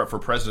Trump as for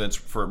president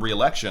for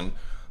re-election.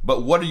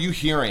 But what are you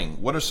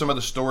hearing? What are some of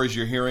the stories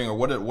you're hearing, or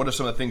what are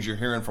some of the things you're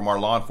hearing from our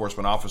law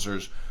enforcement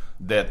officers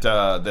that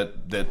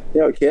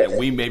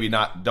we maybe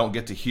don't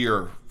get to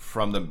hear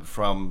from them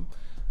from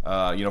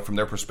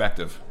their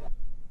perspective?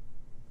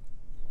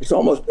 It's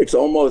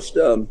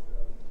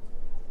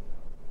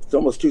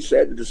almost too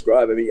sad to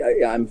describe. I mean,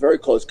 I'm in very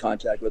close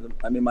contact with them.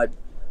 I mean,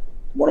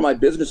 one of my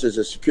businesses is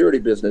a security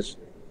business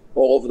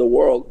all over the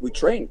world. We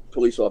train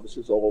police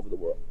officers all over the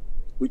world.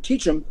 We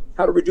teach them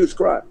how to reduce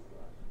crime.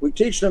 We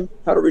teach them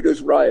how to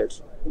reduce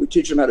riots. We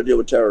teach them how to deal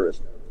with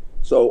terrorism.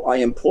 So I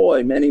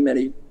employ many,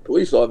 many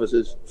police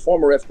officers,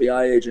 former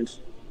FBI agents,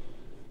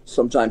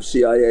 sometimes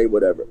CIA,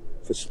 whatever,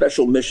 for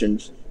special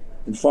missions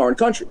in foreign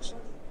countries.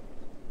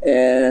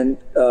 And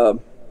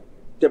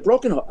they're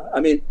broken. I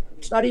mean,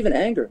 it's not even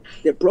anger.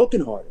 They're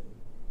brokenhearted.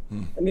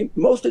 I mean,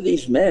 most of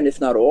these men,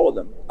 if not all of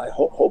them,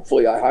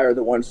 hopefully I hire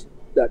the ones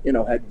that,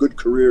 had good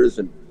careers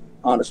and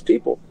honest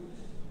people.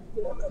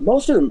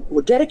 Most of them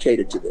were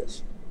dedicated to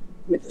this.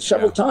 I mean,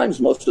 several times,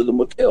 most of them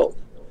were killed.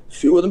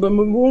 Few of them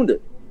were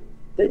wounded.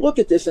 They look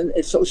at this, and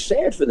it's so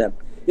sad for them.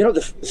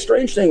 The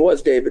strange thing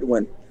was, David,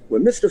 when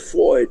Mr.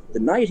 Floyd, the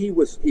night he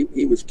was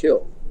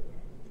killed,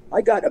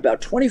 I got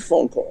about 20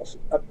 phone calls,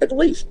 at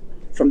least,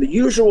 from the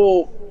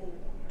usual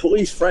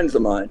police friends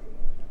of mine,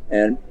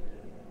 and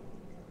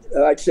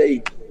I'd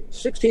say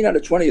 16 out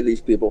of 20 of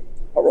these people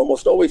are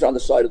almost always on the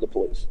side of the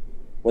police.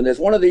 When there's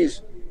one of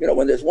these,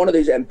 when there's one of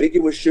these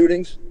ambiguous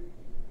shootings,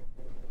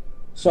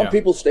 some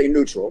people stay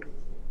neutral.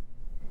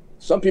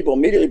 Some people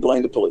immediately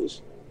blame the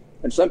police,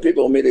 and some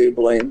people immediately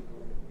blame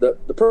the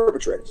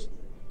perpetrators.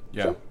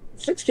 Yeah. So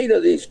 16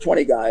 of these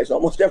 20 guys,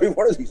 almost every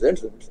one of these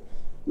incidents,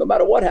 no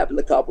matter what happened,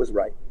 the cop was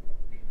right.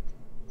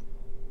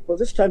 Well,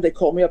 this time they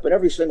called me up, and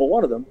every single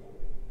one of them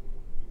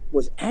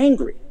was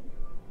angry.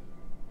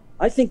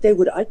 I think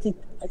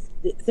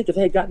if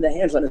they had gotten their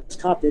hands on this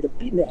cop, they'd have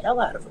beaten the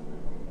hell out of him.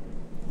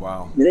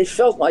 Wow. I mean, they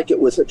felt like it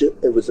was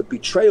a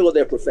betrayal of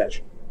their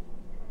profession.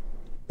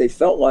 They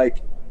felt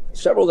like,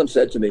 several of them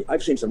said to me,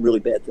 I've seen some really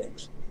bad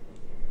things.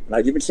 And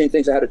I've even seen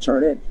things I had to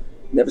turn in.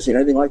 Never seen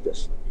anything like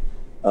this.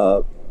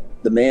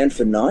 the man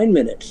for 9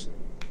 minutes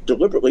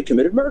deliberately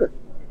committed murder.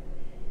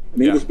 I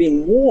mean, he was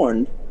being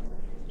warned.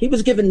 He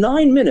was given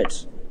 9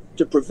 minutes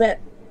to prevent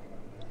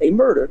a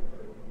murder,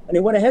 and he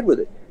went ahead with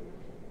it.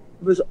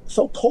 It was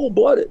so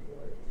cold-blooded,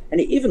 and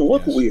he even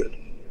looked weird.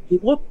 He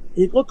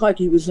looked like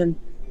he was in.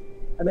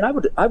 I mean, I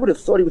would have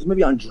thought he was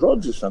maybe on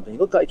drugs or something. He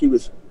looked like he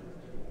was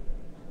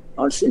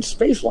in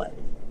Spaceland.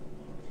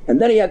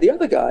 And then he had the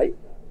other guy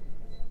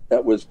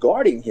that was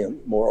guarding him,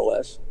 more or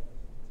less,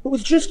 who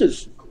was just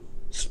as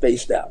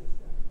spaced out.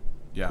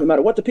 Yeah. No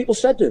matter what the people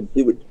said to him,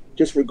 he would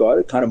disregard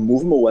it, kind of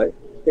move him away.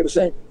 They were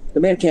saying, "The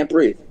man can't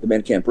breathe. The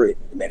man can't breathe.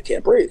 The man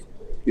can't breathe."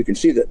 You can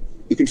see that.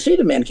 You can see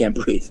the man can't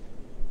breathe.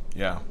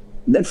 Yeah.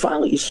 And then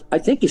finally, I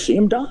think you see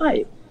him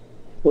die.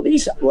 Well,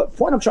 the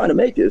point I'm trying to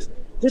make is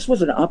this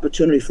was an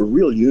opportunity for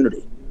real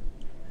unity.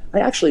 I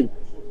actually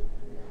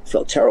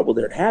felt terrible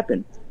that it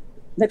happened.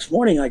 Next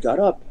morning, I got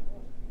up.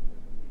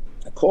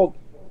 I called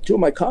two of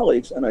my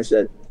colleagues and I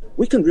said,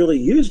 "We can really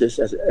use this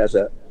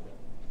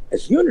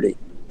as unity.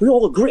 We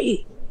all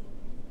agree.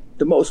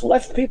 The most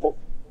left people,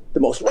 the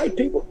most right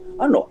people.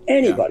 I don't know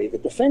anybody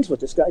that defends what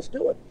this guy's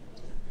doing.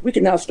 We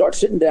can now start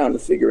sitting down to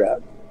figure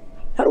out,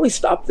 how do we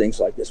stop things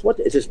like this? What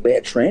is this,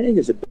 bad training?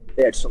 Is it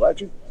bad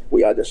selection?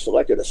 We either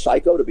selected a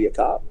psycho to be a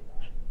cop,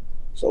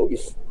 so you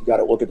got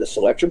to look at the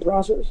selection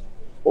process,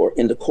 or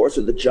in the course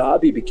of the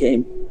job he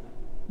became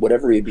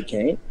whatever he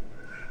became.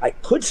 I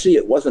could see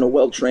it wasn't a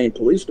well-trained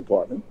police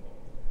department,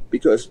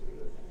 because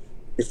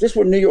if this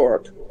were New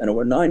York and it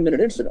were a 9-minute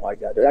incident like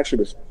that, it actually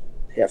was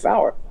half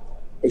hour,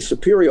 a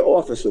superior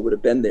officer would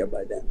have been there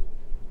by then.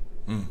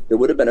 There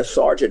would have been a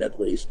sergeant at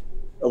least,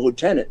 a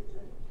lieutenant.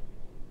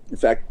 In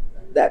fact,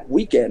 that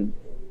weekend,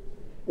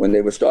 when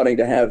they were starting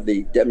to have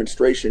the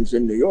demonstrations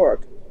in New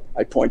York,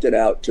 I pointed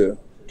out to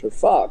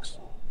Fox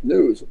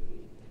News,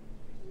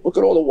 look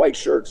at all the white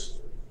shirts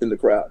in the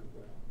crowd.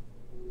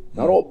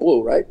 Not all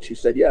blue, right? She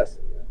said, yes.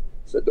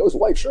 I said, those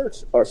white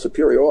shirts are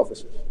superior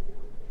officers.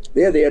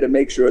 They're there to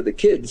make sure the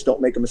kids don't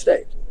make a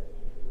mistake.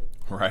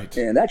 Right.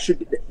 And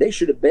they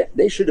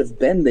should have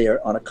been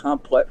there on a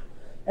complex,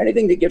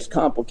 anything that gets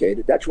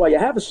complicated. That's why you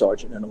have a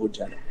sergeant and a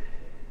lieutenant.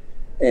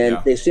 And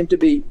there seemed to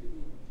be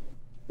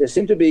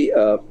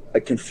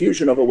a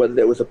confusion over whether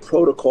there was a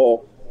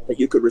protocol that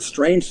you could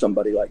restrain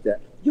somebody like that.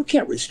 You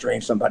can't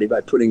restrain somebody by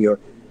putting your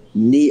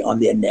knee on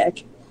their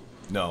neck.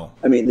 No.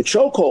 I mean, the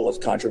chokehold is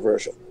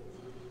controversial.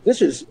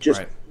 This is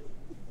just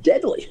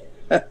deadly.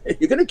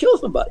 You're going to kill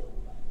somebody.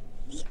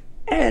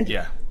 And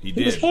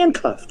he was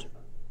handcuffed.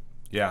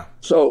 Yeah.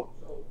 So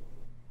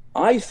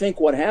I think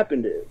what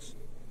happened is,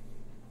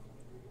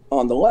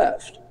 on the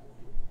left,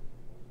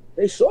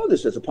 they saw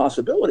this as a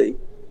possibility.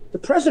 The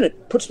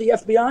president puts the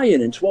FBI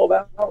in 12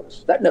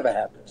 hours. That never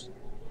happens.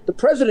 The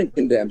president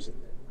condemns it.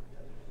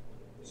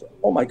 So,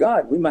 oh my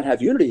God, we might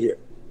have unity here.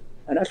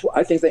 And that's what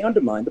I think they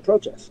undermined the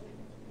protest.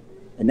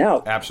 And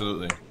now,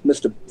 absolutely,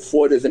 Mr.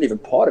 Floyd isn't even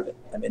part of it.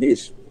 I mean,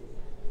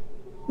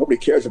 nobody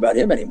cares about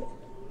him anymore.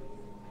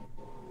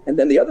 And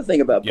then the other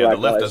thing about Black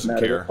Lives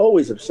Matter that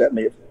always upset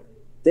me,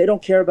 they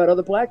don't care about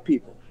other black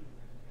people.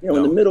 You know,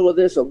 in the middle of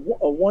this, a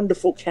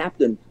wonderful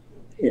captain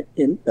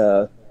in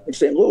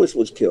St. Louis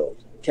was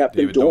killed,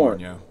 Captain Dorn.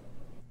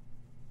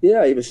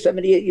 Yeah, he was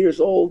 78 years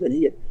old, and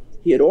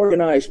he had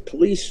organized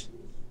police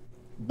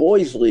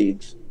boys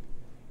leagues,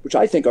 which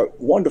I think are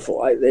wonderful.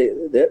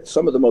 They're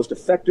some of the most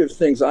effective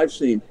things I've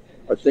seen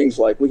are things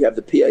like we have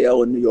the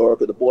PAL in New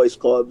York, or the boys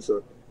clubs,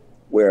 or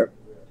where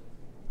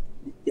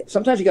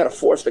sometimes you got to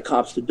force the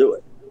cops to do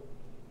it.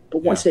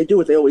 But once they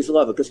do it, they always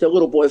love it because they're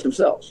little boys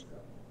themselves.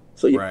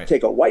 So you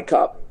take a white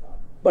cop,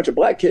 a bunch of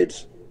black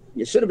kids,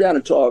 you sit them down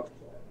and talk,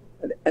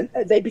 and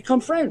they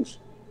become friends,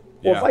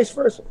 or vice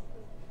versa.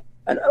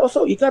 And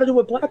also, you got to do it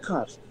with black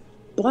cops.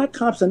 Black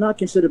cops are not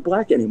considered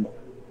black anymore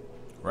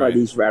by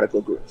these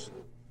radical groups.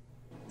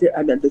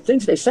 I mean, the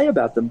things they say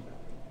about them,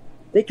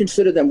 they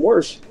consider them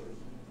worse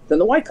than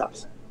the white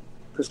cops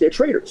because they're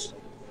traitors.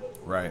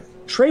 Right.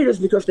 Traitors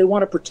because they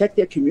want to protect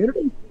their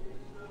community.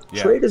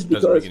 Yeah, traitors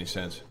because doesn't make any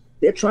sense.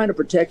 They're trying to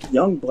protect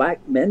young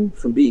black men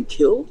from being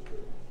killed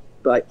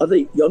by other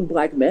young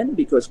black men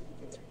because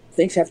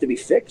things have to be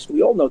fixed.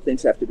 We all know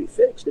things have to be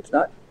fixed. It's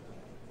not.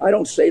 I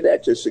don't say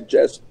that to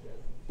suggest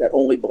that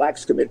only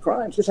blacks commit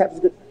crimes. This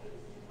happens to.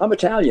 I'm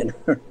Italian.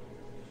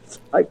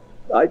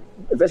 I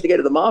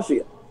investigated the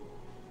mafia,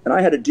 and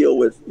I had to deal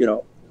with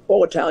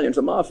all Italians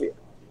are mafia.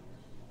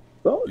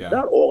 Well,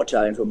 not all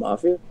Italians were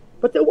mafia,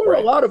 but there were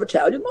a lot of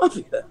Italian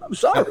mafia. I'm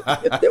sorry,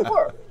 there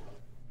were.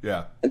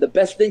 Yeah. And the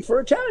best thing for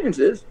Italians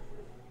is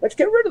let's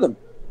get rid of them.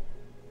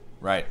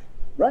 Right.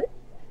 Right.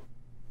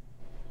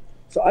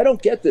 So I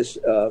don't get this,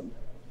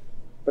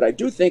 but I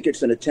do think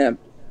it's an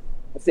attempt.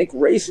 I think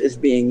race is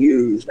being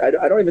used. I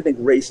don't even think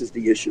race is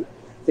the issue.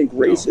 I think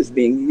race is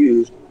being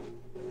used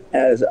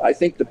as, I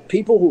think the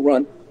people who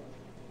run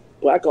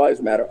Black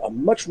Lives Matter are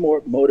much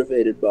more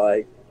motivated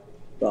by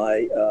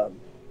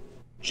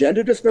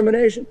gender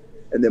discrimination,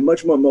 and they're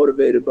much more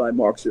motivated by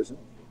Marxism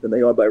than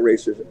they are by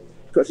racism.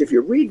 Because if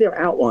you read their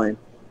outline,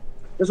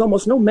 there's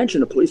almost no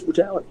mention of police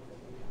brutality.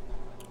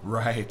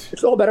 Right.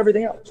 It's all about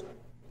everything else.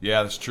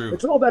 Yeah, that's true.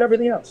 It's all about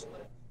everything else.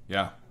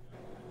 Yeah.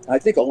 I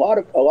think a lot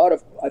of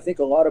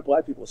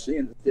black people are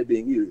seeing that they're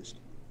being used.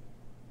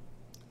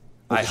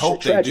 I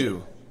hope they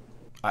do.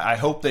 I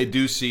hope they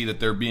do see that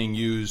they're being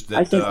used. That,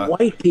 I think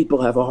white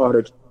people have a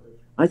harder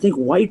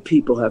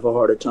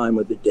time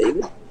with it,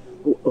 David.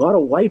 A lot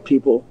of white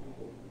people,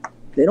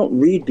 they don't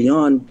read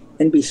beyond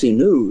NBC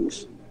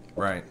News.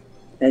 Right.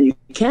 And you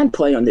can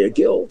play on their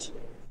guilt.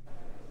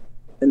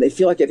 And they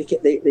feel like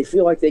they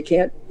feel like they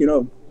can't,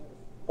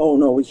 oh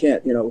no, we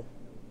can't,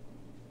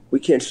 we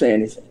can't say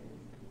anything.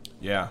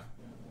 Yeah.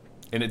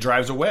 And it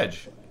drives a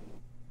wedge.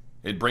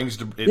 It brings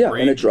and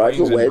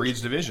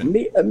breeds division.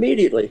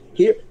 Immediately.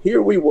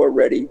 Here we were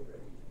ready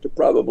to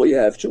probably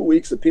have 2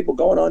 weeks of people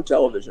going on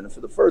television, and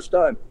for the first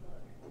time,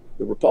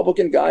 the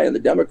Republican guy and the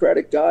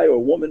Democratic guy or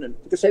woman, and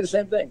they say the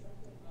same thing.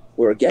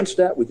 We're against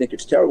that. We think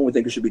it's terrible. We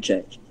think it should be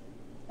changed.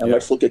 And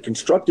let's look at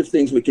constructive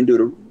things we can do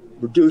to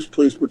reduce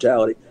police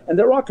brutality. And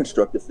there are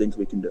constructive things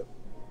we can do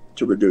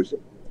to reduce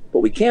it. But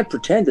we can't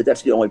pretend that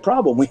that's the only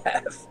problem we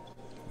have.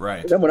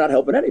 Right. Then we're not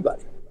helping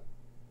anybody.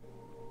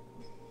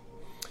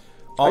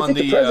 I think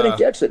the president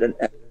gets it.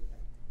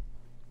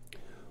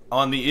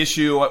 On the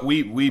issue,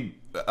 we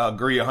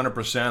agree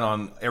 100%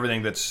 on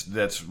everything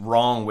that's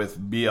wrong with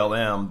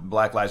BLM.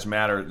 Black Lives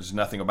Matter. There's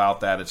nothing about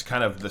that. It's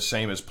kind of the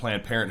same as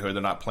Planned Parenthood.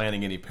 They're not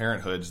planning any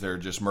parenthoods. They're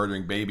just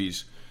murdering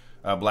babies.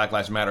 Black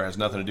Lives Matter has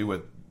nothing to do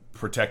with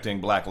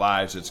protecting black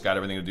lives. It's got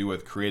everything to do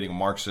with creating a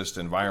Marxist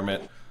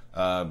environment,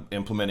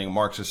 implementing a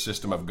Marxist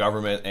system of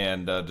government,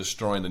 and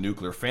destroying the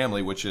nuclear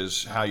family, which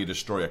is how you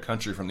destroy a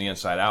country from the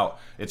inside out.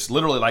 It's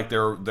literally like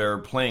they're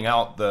playing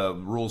out the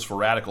rules for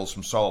radicals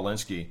from Saul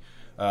Alinsky.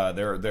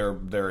 They're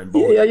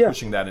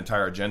pushing that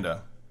entire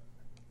agenda.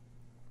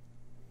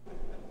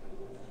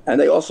 And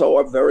they also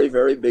are very,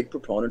 very big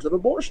proponents of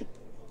abortion.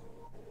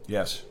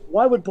 Yes.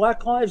 Why would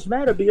Black Lives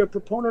Matter be a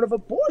proponent of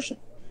abortion?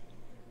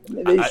 I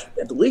mean,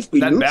 at least be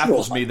that neutral.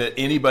 baffles me that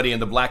anybody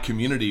in the black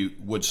community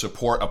would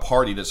support a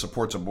party that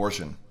supports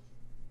abortion.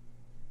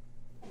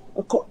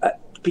 Of course,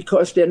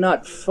 because they're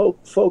not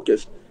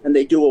focused, and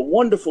they do a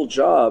wonderful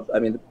job. I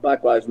mean,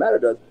 Black Lives Matter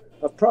does,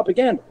 of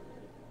propaganda.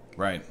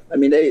 Right. I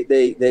mean,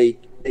 they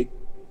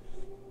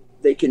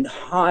can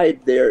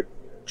hide their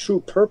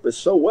true purpose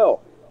so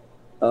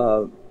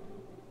well.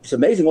 It's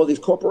amazing. All these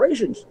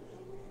corporations,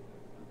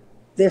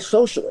 they're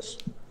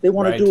socialists. They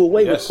want to do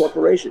away with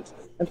corporations.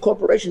 And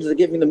corporations are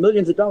giving them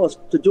millions of dollars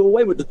to do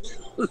away with them.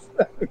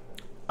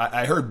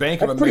 I heard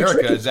Bank of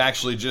America has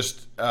actually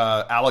just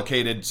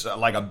allocated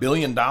like $1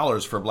 billion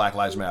for Black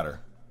Lives Matter.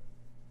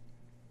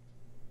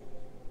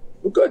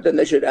 Well, good. Then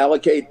they should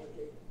allocate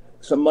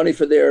some money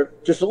for their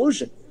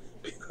dissolution.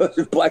 Because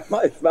if Black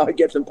Lives Matter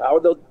gets in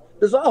power, they'll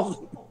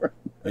dissolve them.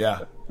 Yeah.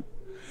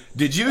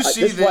 Did you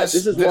see this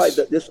is why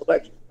this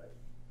election.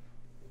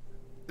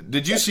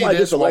 Did you see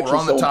this while we're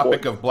on the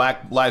topic of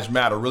Black Lives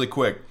Matter, really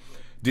quick?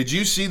 Did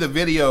you see the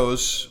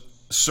videos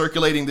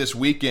circulating this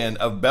weekend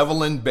of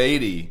Bevelyn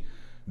Beatty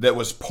that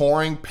was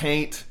pouring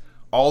paint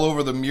all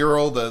over the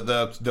mural,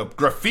 the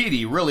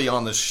graffiti really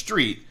on the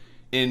street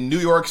in New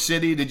York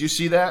City? Did you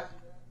see that?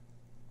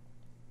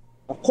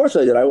 Of course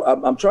I did.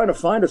 I'm trying to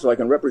find her so I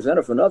can represent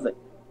her for nothing.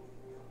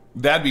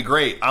 That'd be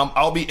great.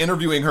 I'll be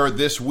interviewing her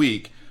this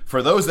week.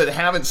 For those that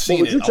haven't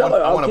seen it,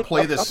 I want to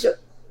play this.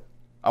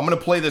 I'm going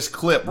to play this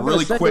clip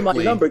really quickly. Send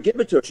you my number. Give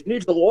it to her. She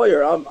needs a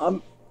lawyer.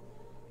 I'm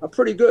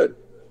pretty good.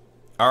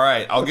 All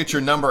right, I'll get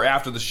your number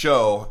after the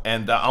show,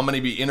 and I'm going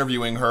to be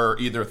interviewing her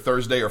either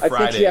Thursday or Friday.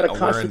 I think she had a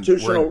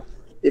constitutional.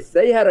 If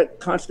they had a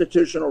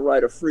constitutional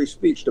right of free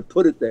speech to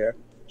put it there,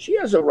 she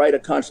has a right, a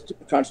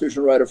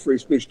constitutional right of free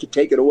speech to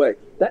take it away.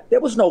 There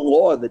was no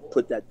law that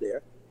put that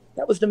there.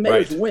 That was the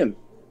mayor's whim,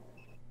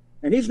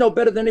 and he's no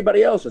better than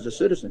anybody else as a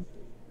citizen.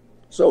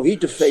 So he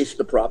defaced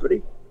the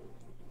property.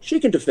 She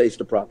can deface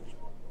the property.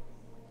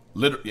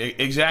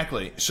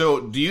 Exactly. So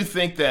do you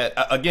think that,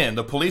 again,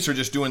 the police are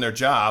just doing their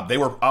job? They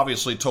were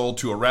obviously told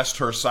to arrest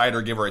her, cite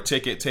her, give her a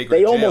ticket, take her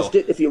to jail. They almost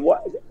did. If you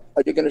are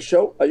you going to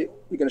show? Are you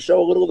going to show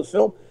a little of the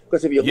film?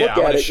 Because if you look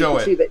at it, you can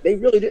see that they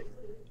really did.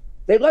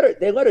 They let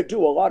her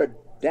do a lot of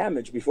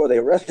damage before they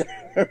arrested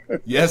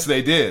her. Yes,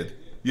 they did.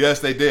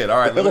 Yes, they did. All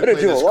right, let me play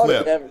this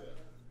clip.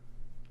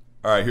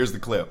 All right, here's the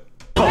clip.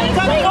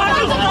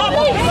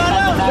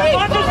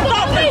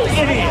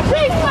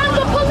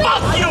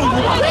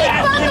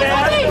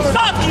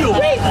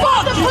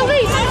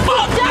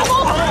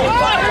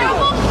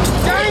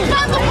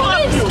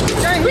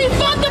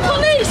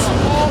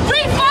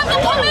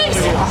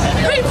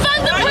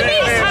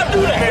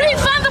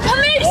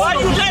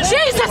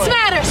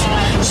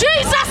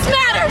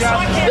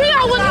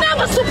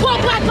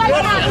 Support Black Lives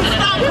Matter.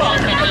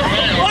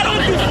 Why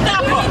don't you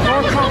stop her?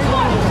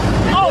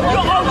 Oh,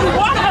 you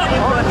want her?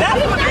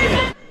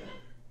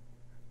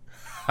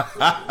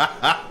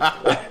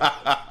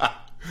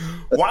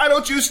 Why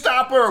don't you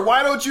stop her?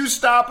 Why don't you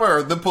stop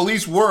her? The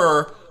police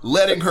were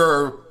letting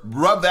her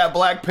rub that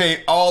black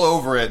paint all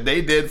over it.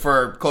 They did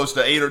for close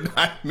to 8 or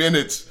 9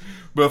 minutes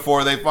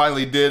before they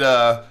finally did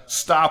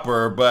stop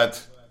her.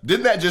 But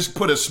didn't that just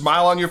put a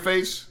smile on your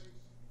face?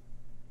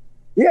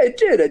 Yeah, it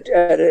did.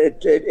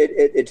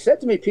 It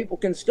said to me, people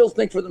can still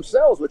think for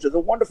themselves, which is a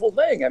wonderful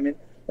thing. I mean,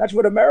 that's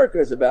what America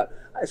is about.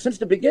 Since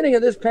the beginning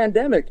of this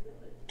pandemic,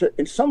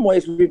 in some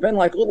ways, we've been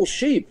like little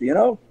sheep, you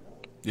know?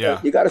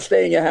 Yeah. You got to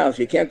stay in your house.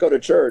 You can't go to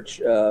church.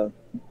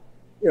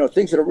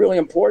 Things that are really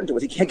important to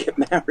us. You can't get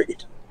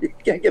married. You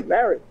can't get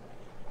married.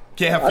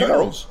 Can't have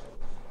funerals.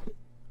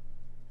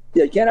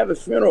 Yeah, you can't have a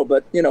funeral,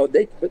 but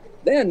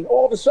then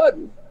all of a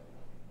sudden,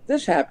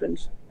 this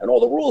happens, and all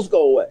the rules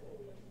go away.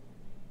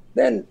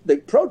 Then the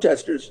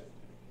protesters,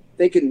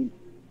 they can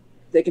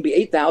be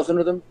 8,000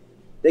 of them.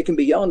 They can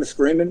be yelling and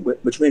screaming,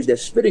 which means they're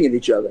spitting at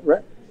each other,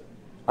 right?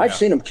 Yeah. I've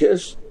seen them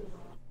kiss,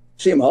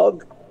 see them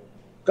hug.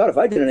 God, if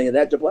I did any of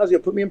that, de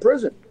Blasio put me in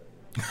prison.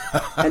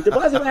 And de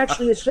Blasio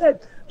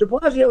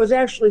has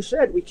actually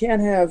said we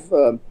can't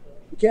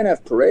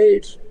have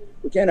parades,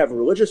 we can't have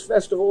religious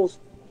festivals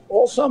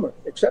all summer,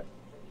 except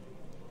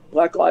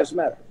Black Lives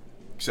Matter.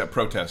 Except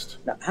protest.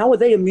 Now, how are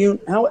they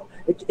immune?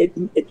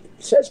 It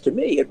says to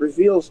me, it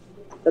reveals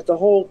that the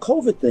whole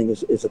COVID thing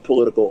is a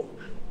political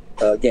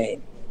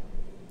game.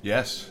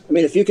 Yes. I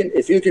mean, if you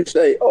can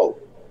say, oh,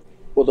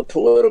 well, the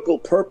political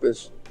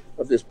purpose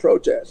of this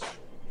protest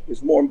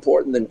is more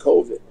important than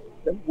COVID,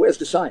 then where's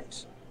the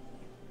science?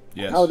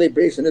 Yes. How are they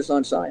basing this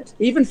on science?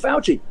 Even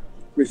Fauci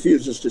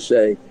refuses to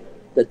say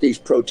that these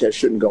protests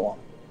shouldn't go on.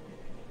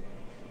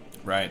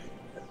 Right.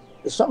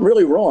 There's something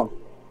really wrong.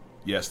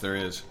 Yes, there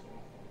is.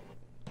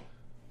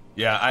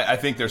 Yeah, I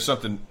think there's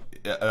something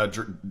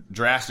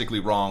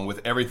drastically wrong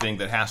with everything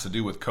that has to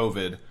do with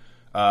COVID.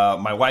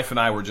 My wife and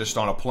I were just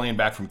on a plane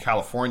back from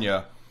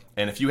California,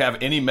 and if you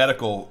have any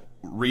medical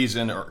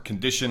reason or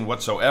condition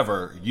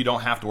whatsoever, you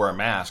don't have to wear a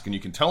mask, and you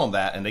can tell them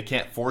that, and they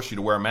can't force you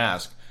to wear a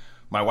mask.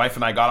 My wife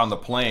and I got on the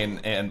plane,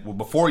 and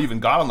before we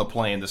even got on the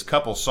plane, this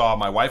couple saw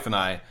my wife and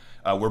I.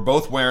 We're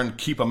both wearing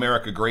Keep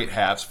America Great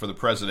hats for the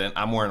president.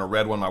 I'm wearing a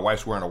red one. My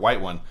wife's wearing a white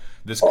one.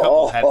 This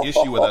couple had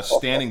issue with us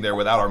standing there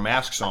without our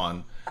masks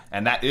on,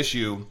 and that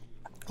issue,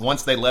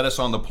 once they let us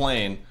on the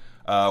plane,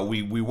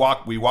 we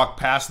walked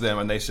past them,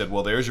 and they said,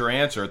 well, there's your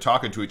answer,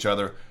 talking to each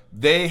other.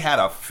 They had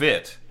a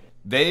fit.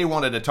 They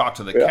wanted to talk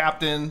to the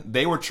captain.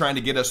 They were trying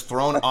to get us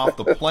thrown off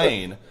the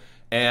plane,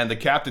 and the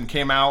captain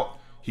came out.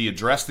 He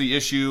addressed the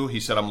issue. He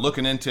said, I'm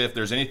looking into if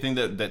there's anything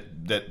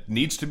that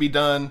needs to be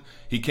done.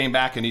 He came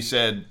back and he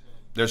said,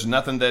 there's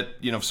nothing that,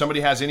 if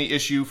somebody has any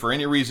issue for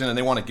any reason and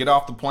they want to get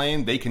off the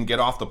plane, they can get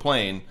off the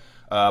plane.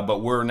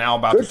 But we're now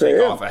about to take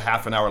off a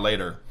half an hour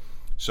later.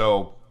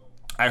 So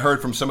I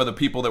heard from some of the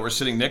people that were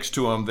sitting next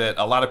to him that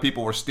a lot of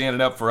people were standing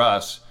up for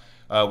us.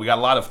 We got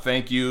a lot of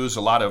thank yous,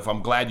 a lot of,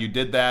 I'm glad you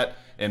did that.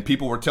 And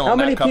people were telling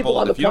that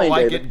couple, if you don't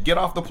like it, get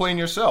off the plane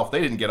yourself. They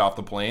didn't get off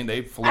the plane.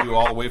 They flew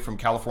all the way from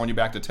California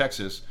back to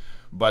Texas.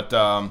 But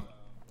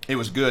it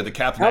was good. The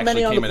captain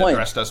actually came and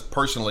addressed us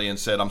personally and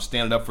said, I'm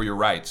standing up for your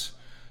rights.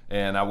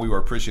 And we were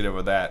appreciative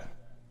of that.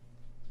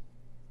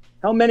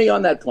 How many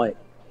on that plane?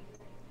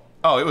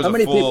 Oh, it was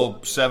a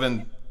full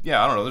 7.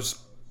 Yeah, I don't know.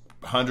 There's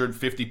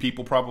 150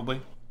 people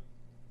probably.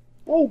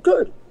 Oh,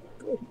 good.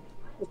 Well,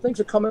 things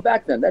are coming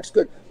back then. That's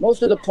good.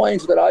 Most of the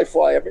planes that I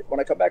fly, when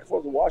I come back and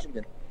forth to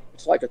Washington,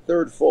 it's like a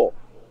third full.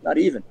 Not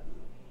even.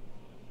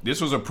 This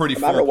was a pretty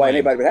full plane. I don't know why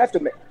anybody would have to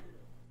make.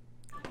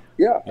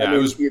 Yeah, I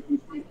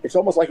mean, it's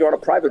almost like you're on a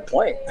private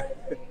plane.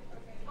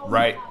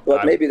 Right.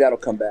 But maybe that'll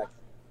come back.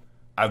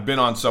 I've been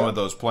on some of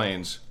those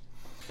planes.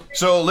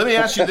 So let me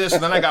ask you this,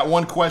 and then I got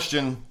one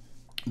question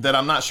that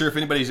I'm not sure if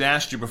anybody's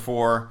asked you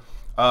before.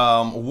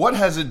 What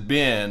has it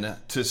been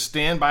to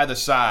stand by the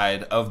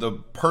side of the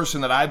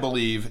person that I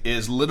believe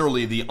is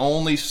literally the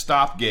only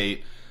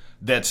stopgate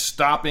that's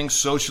stopping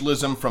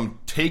socialism from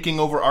taking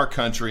over our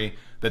country,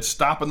 that's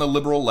stopping the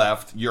liberal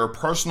left? You're a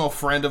personal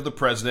friend of the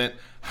president.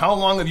 How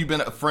long have you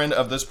been a friend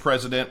of this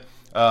president?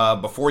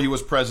 Before he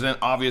was president,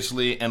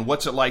 obviously, and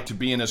what's it like to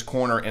be in his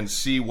corner and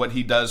see what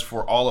he does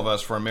for all of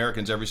us, for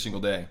Americans, every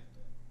single day?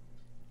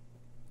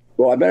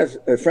 Well, I've been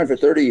a friend for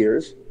 30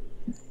 years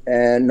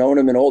and known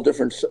him in all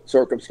different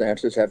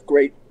circumstances, have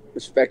great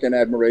respect and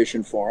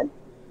admiration for him.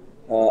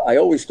 I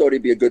always thought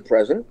he'd be a good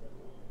president.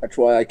 That's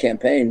why I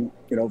campaigned,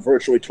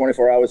 virtually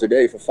 24 hours a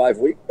day for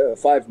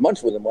 5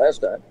 months with him last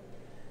time.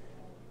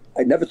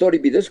 I never thought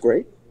he'd be this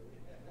great.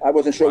 I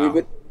wasn't sure we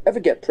would ever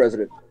get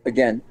president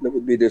again that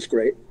would be this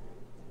great.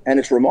 And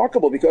it's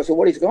remarkable because of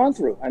what he's gone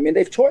through. I mean,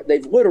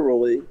 they've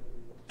literally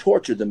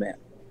tortured the man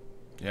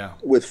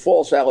with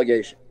false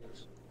allegations.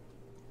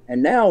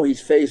 And now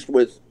he's faced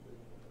with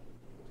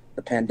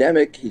the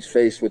pandemic. He's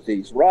faced with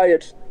these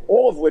riots,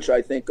 all of which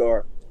I think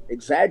are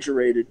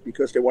exaggerated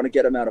because they want to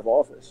get him out of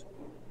office.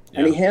 Yeah.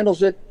 And he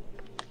handles it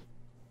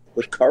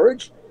with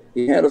courage.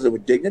 He handles it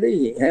with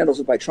dignity. He handles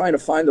it by trying to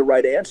find the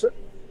right answer.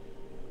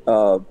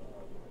 And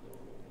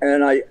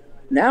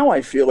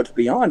I feel it's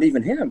beyond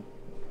even him.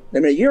 I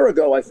mean, a year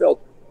ago, I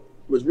felt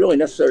it was really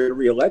necessary to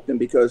reelect him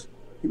because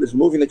he was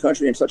moving the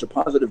country in such a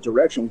positive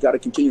direction. We've got to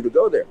continue to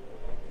go there.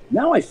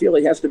 Now I feel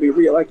he has to be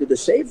reelected to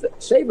save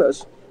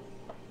us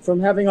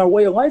from having our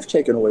way of life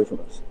taken away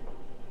from us.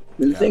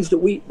 And the things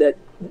that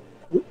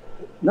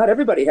not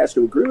everybody has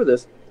to agree with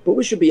us, but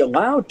we should be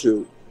allowed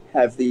to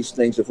have these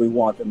things if we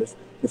want them.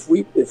 If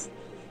we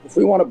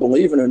want to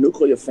believe in a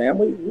nuclear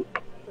family,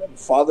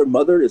 father,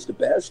 mother is the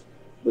best,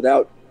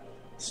 without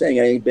saying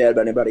anything bad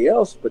about anybody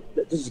else, but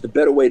this is the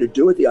better way to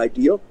do it, the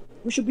ideal,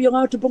 we should be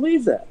allowed to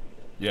believe that.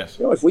 Yes.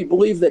 You know, if we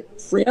believe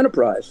that free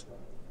enterprise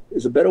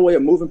is a better way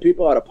of moving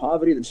people out of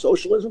poverty than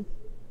socialism,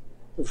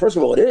 well, first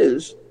of all, it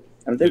is,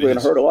 and I think we're going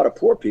to hurt a lot of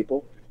poor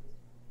people.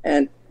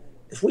 And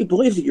if we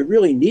believe that you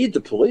really need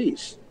the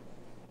police,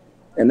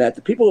 and that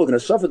the people who are going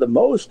to suffer the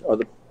most are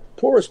the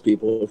poorest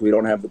people if we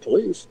don't have the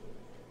police.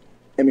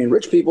 I mean,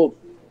 rich people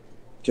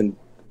can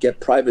get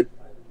private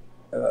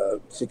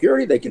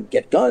security, they can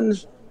get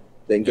guns,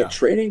 they can get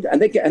training,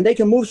 and they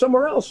can move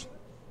somewhere else.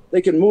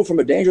 They can move from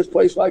a dangerous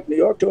place like New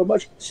York to a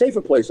much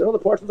safer place in other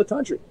parts of the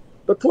country.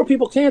 But poor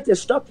people can't. They're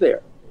stuck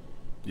there.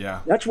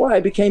 Yeah. That's why I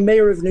became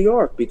mayor of New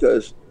York,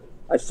 because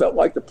I felt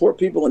like the poor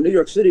people in New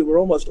York City were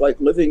almost like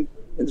living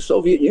in the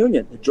Soviet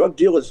Union. The drug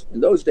dealers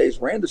in those days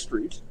ran the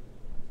streets.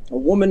 A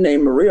woman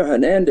named Maria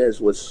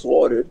Hernandez was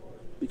slaughtered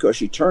because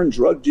she turned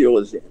drug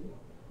dealers in,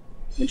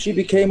 and she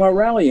became our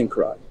rallying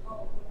cry.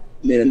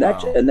 I mean, and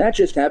that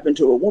just happened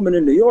to a woman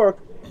in New York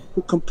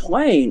who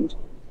complained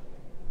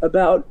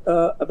about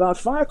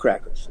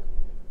firecrackers,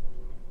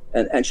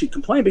 and she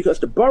complained because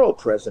the borough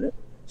president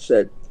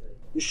said,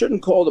 "You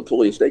shouldn't call the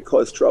police; they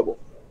cause trouble.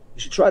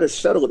 You should try to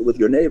settle it with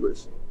your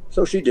neighbors."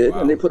 So she did,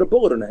 and they put a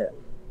bullet in her head.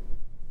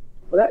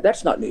 Well,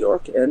 that's not New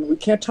York, and we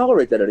can't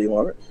tolerate that any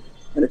longer.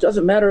 And it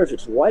doesn't matter if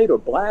it's white or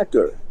black,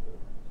 or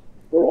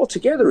we're all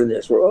together in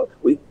this.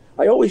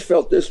 I always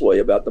felt this way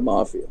about the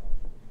mafia.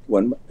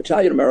 When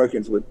Italian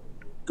Americans would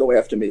go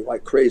after me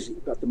like crazy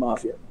about the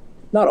mafia,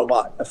 not a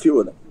lot, a few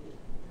of them,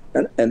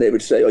 and they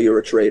would say, "Oh, you're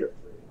a traitor,"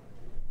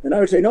 and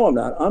I would say, "No, I'm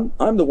not.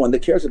 I'm the one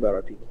that cares about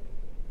our people.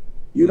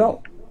 You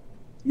don't.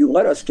 You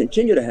let us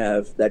continue to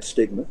have that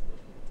stigma,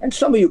 and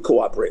some of you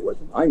cooperate with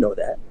them. I know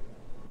that,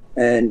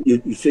 and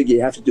you figure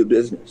you have to do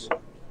business.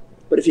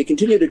 But if you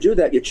continue to do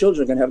that, your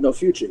children can have no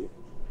future.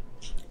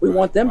 We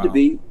want them to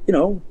be,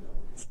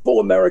 full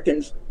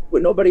Americans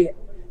where nobody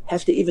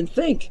has to even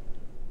think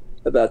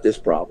about this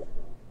problem.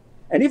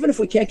 And even if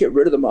we can't get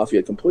rid of the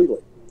mafia completely,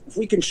 if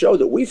we can show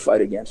that we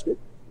fight against it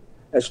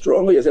as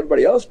strongly as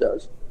everybody else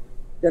does,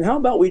 then how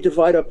about we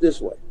divide up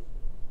this way?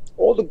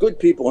 All the good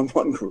people in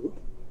one group,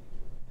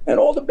 and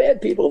all the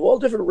bad people of all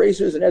different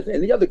races and ethnic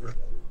in the other group.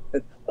 I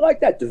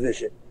like that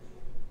division.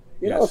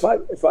 If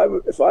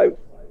I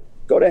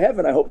go to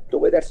heaven, I hope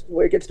that's the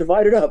way it gets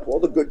divided up. All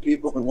the good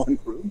people in one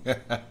group,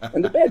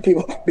 and the bad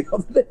people can be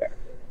over there.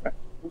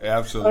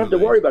 Absolutely. I don't have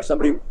to worry about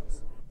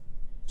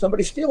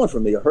somebody stealing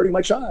from me or hurting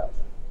my child.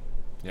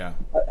 Yeah.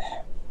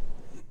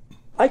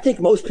 I think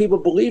most people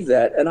believe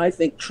that, and I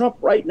think Trump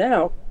right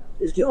now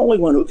is the only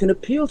one who can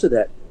appeal to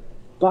that.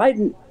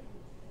 Biden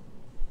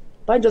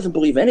doesn't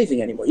believe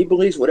anything anymore. He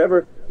believes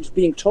whatever he's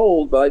being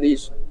told by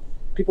these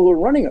people who are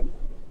running him.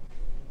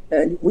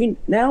 And we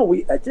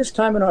at this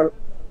time in our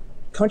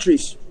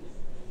country's,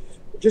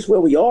 just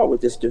where we are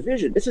with this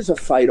division, this is a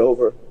fight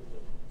over,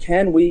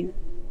 can we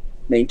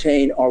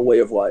maintain our way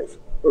of life,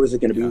 or is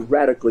it going to be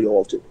radically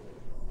altered?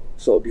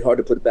 So it'd be hard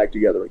to put it back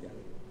together again.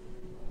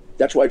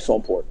 That's why it's so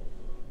important.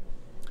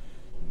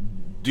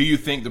 Do you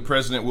think the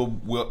president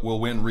will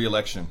win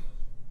re-election?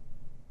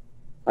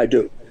 I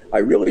do. I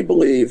really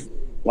believe,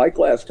 like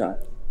last time,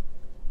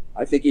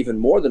 I think even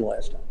more than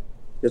last time,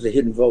 there's a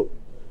hidden vote.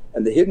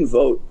 And the hidden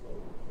vote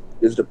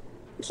is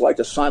it's like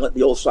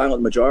the old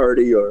silent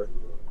majority, or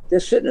they're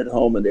sitting at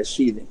home and they're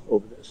seething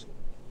over this.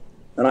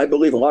 And I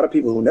believe a lot of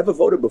people who never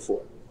voted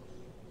before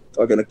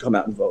are going to come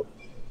out and vote.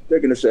 They're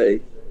going to say,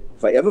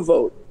 if I ever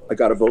vote, I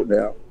got to vote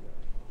now.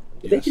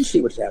 Yes. They can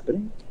see what's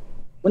happening.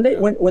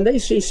 When they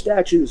see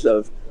statues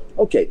of,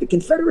 the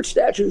Confederate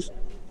statues,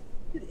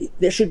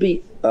 there should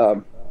be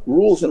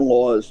rules and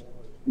laws,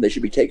 and they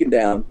should be taken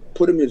down,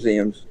 put in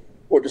museums,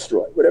 or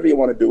destroyed, whatever you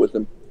want to do with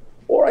them.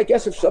 Or I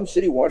guess if some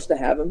city wants to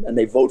have them and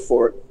they vote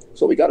for it,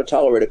 so we got to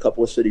tolerate a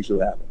couple of cities who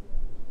have them.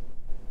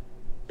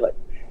 But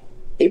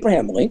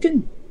Abraham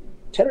Lincoln,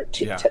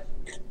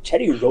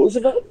 Teddy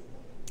Roosevelt,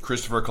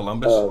 Christopher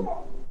Columbus.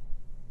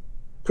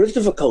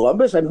 Christopher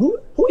Columbus. I mean,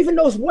 who even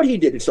knows what he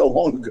did so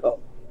long ago?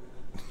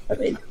 I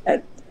mean,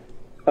 and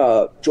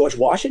George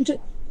Washington.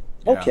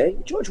 Okay,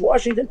 George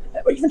Washington,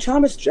 or even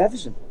Thomas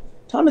Jefferson.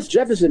 Thomas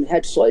Jefferson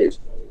had slaves,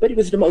 but he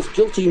was the most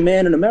guilty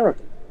man in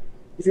America.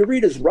 If you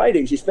read his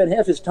writings, he spent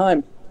half his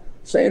time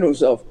saying to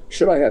himself,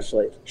 should I have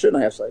slaves?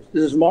 Shouldn't I have slaves?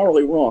 This is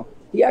morally wrong.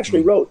 He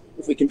actually wrote,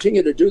 if we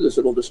continue to do this,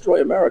 it'll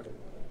destroy America.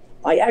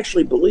 I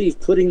actually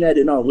believe putting that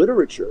in our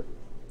literature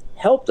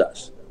helped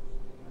us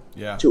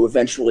to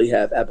eventually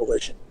have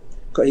abolition.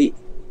 Because he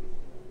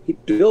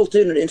built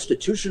in an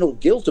institutional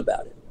guilt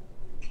about it,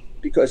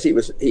 because he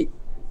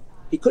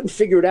couldn't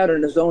figure it out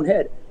in his own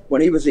head.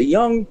 When he was a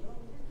young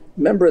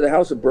member of the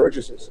House of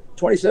Burgesses,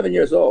 27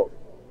 years old,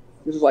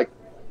 this is like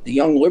the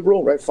young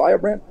liberal, right,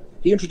 Firebrand,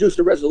 he introduced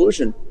a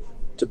resolution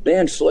to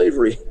ban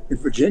slavery in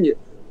Virginia.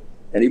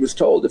 And he was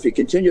told if he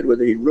continued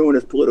with it, he'd ruin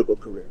his political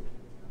career.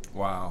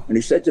 Wow. And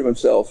he said to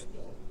himself,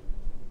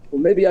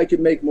 well, maybe I could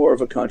make more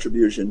of a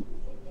contribution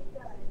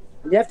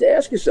And you have to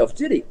ask yourself,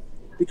 did he?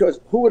 Because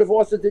who would have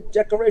authored the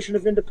Declaration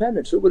of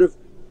Independence? Who would have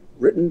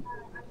written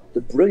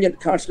the brilliant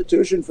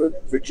Constitution for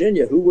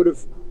Virginia? Who would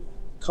have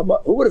come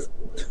up? Who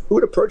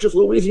would have purchased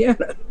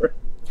Louisiana?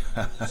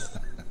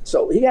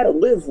 So he had to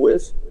live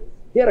with,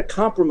 he had to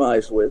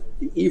compromise with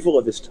the evil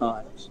of his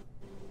times.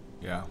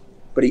 Yeah.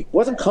 But he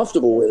wasn't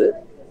comfortable with it.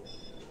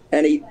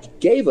 And he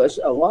gave us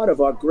a lot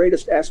of our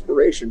greatest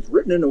aspirations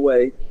written in a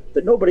way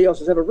that nobody else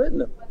has ever written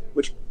them,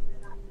 which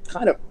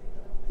kind of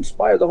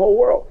inspired the whole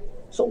world.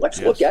 So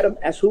let's look at him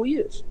as who he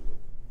is.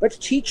 Let's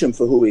teach him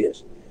for who he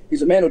is.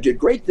 He's a man who did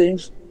great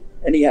things,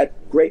 and he had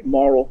great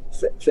moral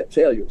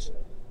failures.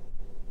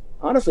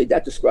 Honestly,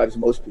 that describes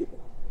most people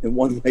in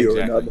one way or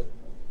another.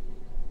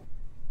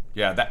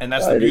 Yeah,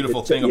 that's the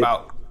beautiful thing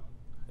about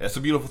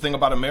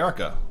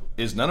America,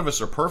 is none of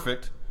us are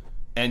perfect,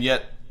 and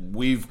yet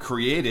we've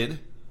created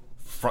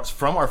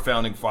from our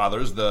founding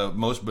fathers the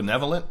most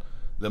benevolent,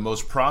 the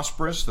most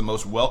prosperous, the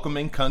most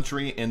welcoming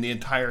country in the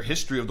entire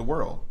history of the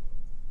world.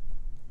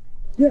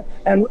 Yeah,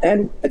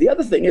 and the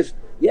other thing is,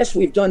 yes,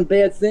 we've done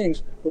bad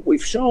things, but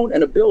we've shown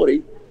an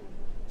ability.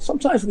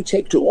 Sometimes we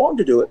take too long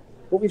to do it,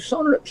 but we've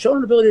shown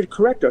an ability to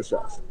correct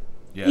ourselves.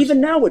 Yes.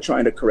 Even now we're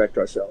trying to correct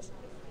ourselves.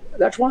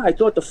 That's why I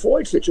thought the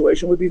Floyd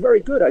situation would be very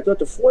good. I thought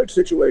the Floyd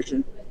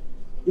situation,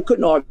 you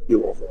couldn't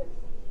argue over it.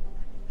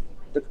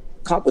 The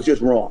cop was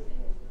just wrong.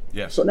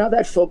 Yes. So now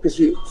that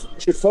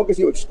should focus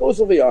you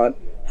exclusively on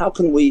how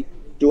can we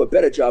do a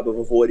better job of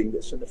avoiding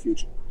this in the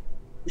future.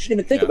 You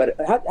shouldn't even think about it.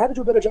 How to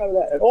do a better job of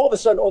that? And all of a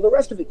sudden, all the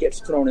rest of it gets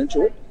thrown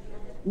into it.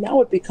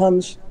 Now it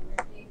becomes...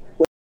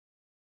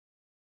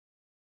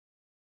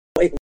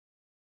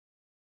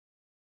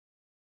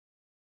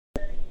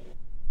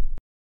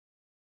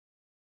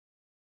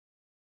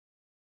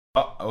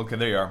 Oh, okay,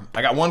 there you are.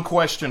 I got one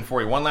question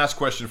for you. One last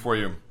question for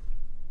you.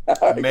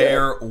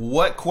 Mayor,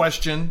 what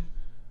question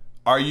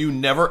are you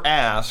never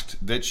asked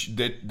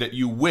that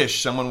you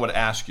wish someone would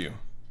ask you?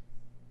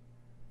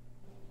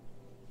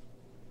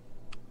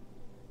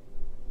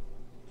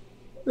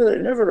 Well, I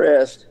never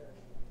asked,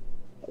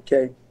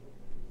 okay,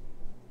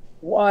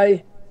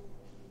 why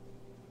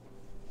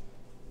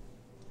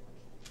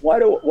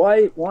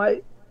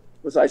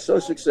was I so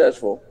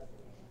successful,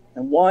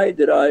 and why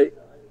did I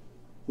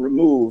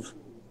remove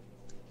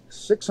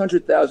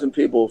 600,000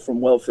 people from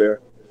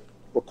welfare,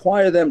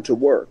 require them to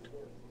work,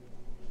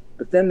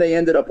 but then they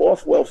ended up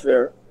off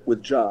welfare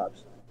with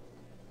jobs?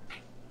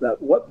 Now,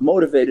 what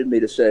motivated me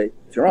to say,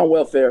 if you're on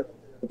welfare,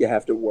 you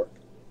have to work?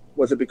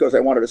 Was it because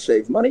I wanted to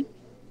save money,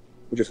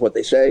 which is what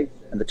they say,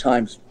 and the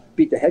Times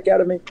beat the heck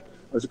out of me?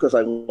 Or was it because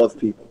I love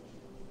people?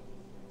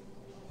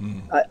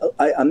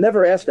 I'm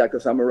never asked that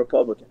because I'm a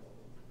Republican.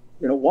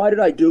 You know, why did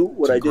I do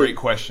what I did? Great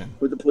question.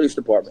 With the police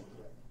department?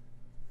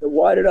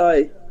 Why do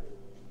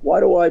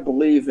I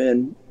believe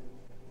in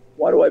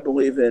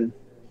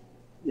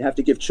you have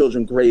to give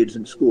children grades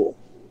in school?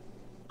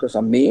 Because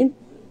I'm mean?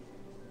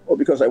 Or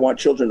because I want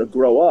children to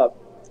grow up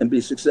and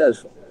be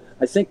successful?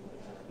 I think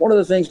one of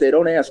the things they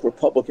don't ask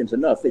Republicans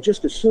enough, they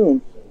just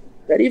assume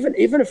that even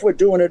if we're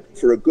doing it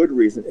for a good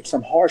reason, it's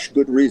some harsh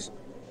good reason.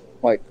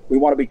 Like we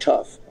want to be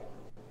tough,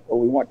 or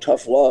we want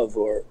tough love,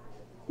 or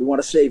we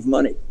want to save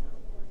money.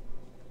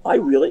 I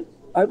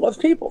love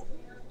people.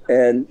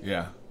 And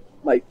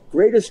my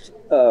greatest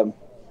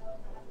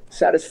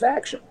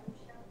satisfaction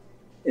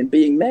in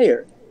being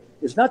mayor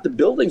is not the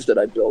buildings that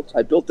I built.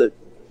 I built the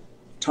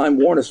Time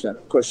Warner Center.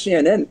 Of course,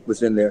 CNN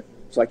was in there,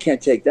 so I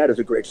can't take that as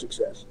a great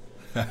success.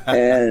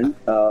 And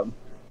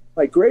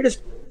my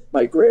greatest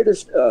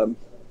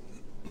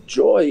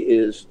joy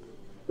is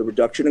the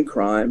reduction in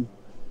crime,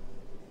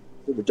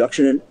 the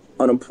reduction in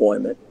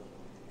unemployment,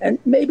 and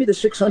maybe the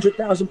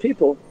 600,000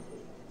 people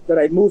that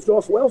I moved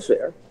off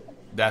welfare.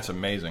 That's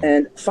amazing.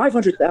 And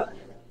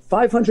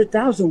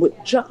 500,000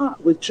 with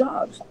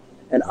jobs.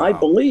 And wow. I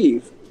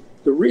believe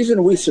the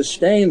reason we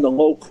sustain the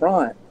low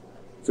crime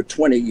for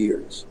 20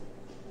 years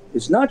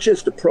is not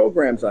just the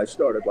programs I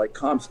started, like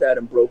Comstat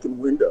and Broken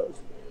Windows,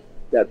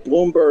 that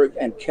Bloomberg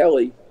and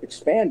Kelly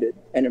expanded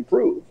and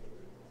improved,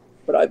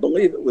 but I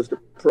believe it was the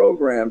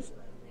programs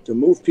to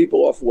move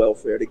people off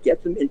welfare, to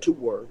get them into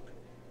work,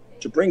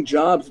 to bring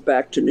jobs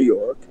back to New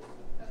York,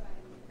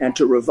 and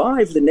to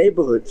revive the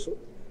neighborhoods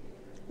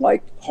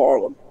like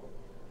Harlem,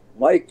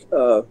 like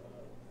the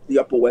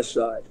Upper West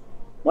Side,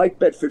 like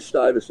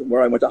Bedford-Stuyvesant,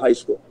 where I went to high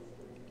school.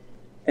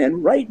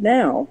 And right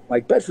now,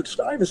 like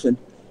Bedford-Stuyvesant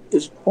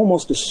is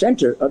almost the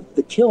center of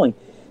the killing.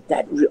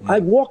 I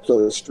walked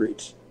those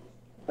streets.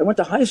 I went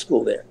to high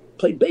school there,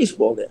 played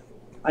baseball there.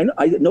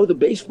 I know the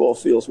baseball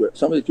fields where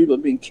some of these people are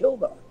being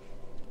killed on.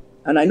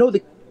 And I know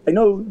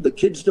the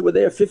kids that were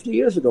there 50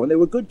 years ago, and they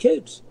were good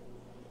kids.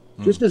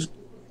 Just as,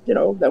 I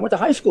went to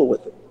high school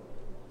with them.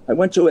 I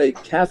went to a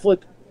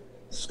Catholic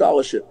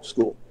scholarship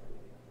school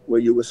where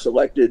you were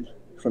selected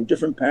from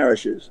different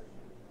parishes.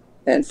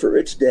 And for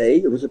its day,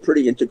 it was a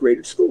pretty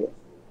integrated school.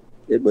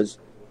 It was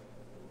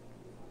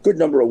a good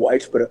number of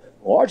whites, but a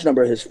large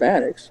number of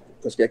Hispanics,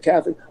 because they're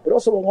Catholic, but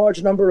also a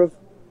large number of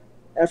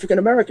African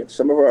Americans.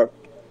 Some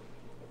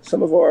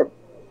of our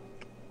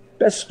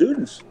best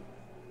students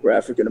were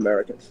African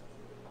Americans.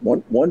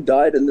 One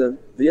died in the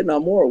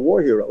Vietnam War, a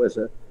war hero, as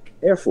an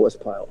Air Force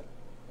pilot.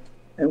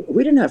 And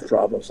we didn't have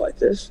problems like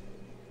this.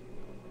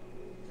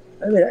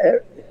 I mean,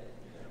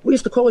 we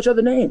used to call each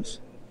other names.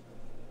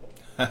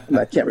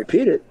 I can't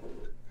repeat it.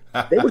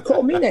 They would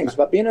call me names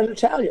about being an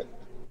Italian.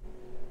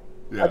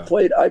 Yeah.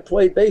 I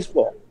played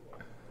baseball,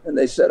 and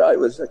they said I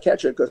was a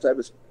catcher because I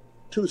was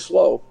too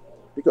slow,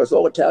 because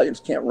all Italians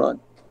can't run.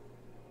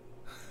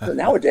 So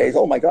nowadays,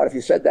 oh my God, if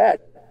you said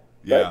that,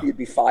 Yeah. right, you'd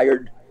be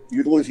fired.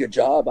 You'd lose your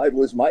job. I'd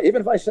lose my.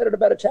 Even if I said it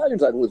about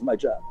Italians, I'd lose my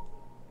job.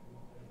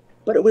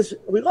 But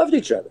we loved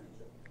each other.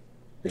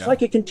 It's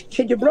like you can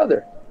kid your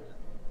brother.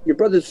 Your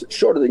brother's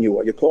shorter than you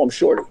are. You call him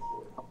Shorty.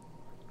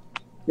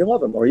 You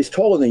love him. Or he's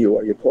taller than you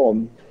are. You call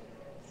him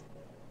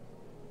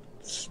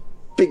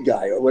big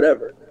guy or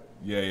whatever.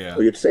 Yeah.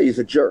 Or you'd say he's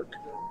a jerk.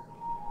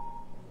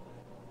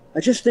 I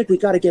just think we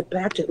got to get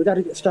back to it. We got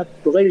to start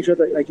relating to each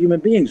other like human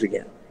beings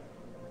again.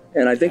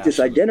 And I think this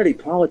identity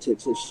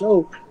politics is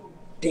so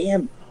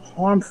damn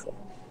harmful,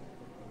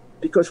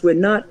 because we're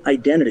not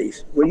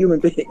identities. We're human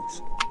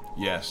beings.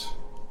 Yes.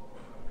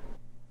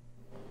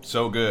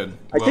 So good.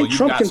 I think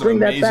Trump can bring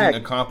that back.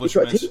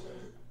 Accomplishments.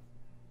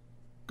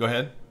 Go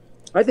ahead.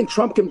 I think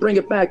Trump can bring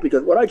it back,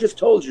 because what I just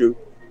told you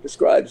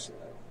describes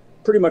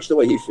pretty much the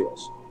way he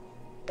feels.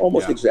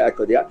 Almost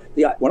exactly.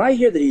 When I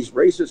hear that he's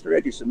racist or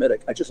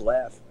anti-Semitic, I just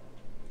laugh.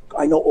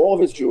 I know all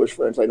of his Jewish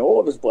friends. I know all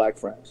of his black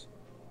friends.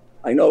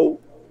 I know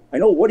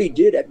what he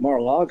did at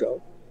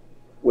Mar-a-Lago,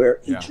 where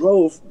he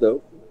drove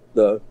the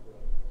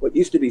what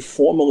used to be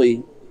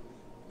formerly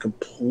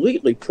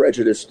completely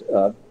prejudiced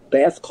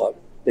bath club.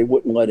 They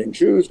wouldn't let in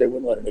Jews. They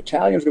wouldn't let in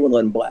Italians. They wouldn't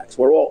let in blacks.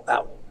 We're all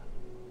out.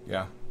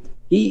 Yeah.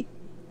 He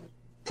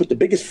put the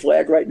biggest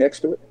flag right next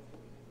to it.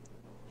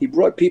 He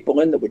brought people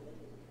in that were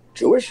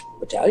Jewish,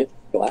 Italian,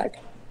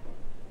 black.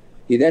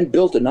 He then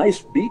built a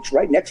nice beach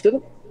right next to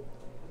them.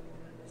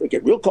 So they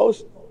get real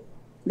close. And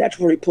that's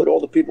where he put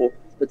all the people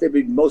that they'd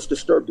be most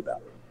disturbed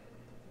about.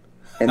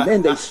 And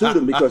then they sued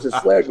him because his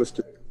flag was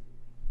too.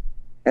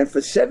 And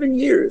for 7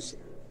 years,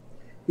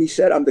 he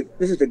said,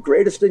 this is the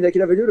greatest thing they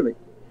could ever do to me.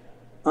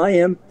 I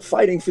am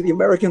fighting for the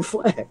American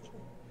flag.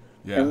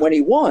 Yeah. And when he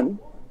won,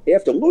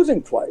 after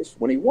losing twice,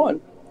 when he won,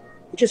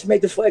 he just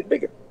made the flag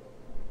bigger.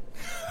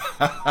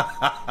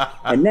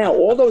 And now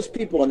all those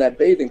people in that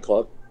bathing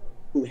club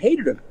who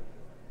hated him,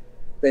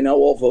 they now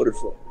all voted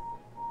for him.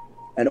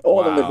 And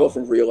all of them, they vote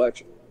for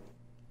re-election.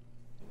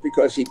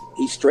 Because he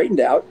straightened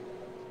out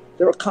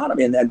their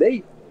economy. And then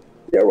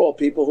they're all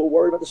people who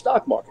worry about the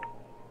stock market.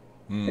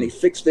 And he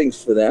fixed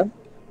things for them.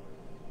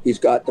 He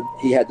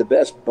had the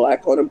best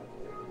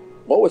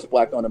lowest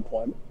black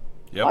unemployment,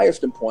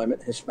 highest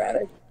employment,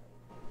 Hispanic.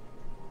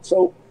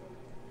 So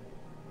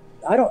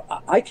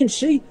I can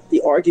see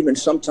the argument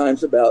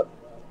sometimes about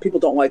people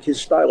don't like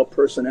his style of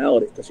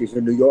personality because he's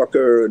a New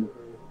Yorker and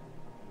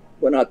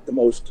we're not the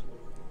most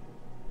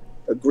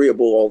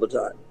agreeable all the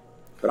time.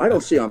 But I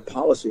don't see on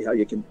policy how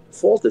you can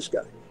fault this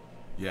guy.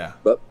 Yeah.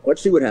 But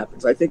let's see what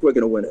happens. I think we're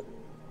going to win it.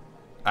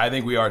 I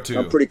think we are too.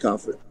 I'm pretty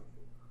confident.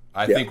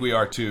 I think we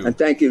are too. And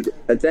thank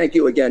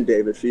you again,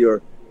 David, for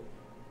your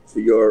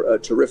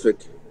terrific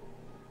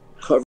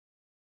coverage.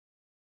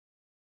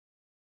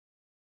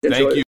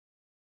 Thank you.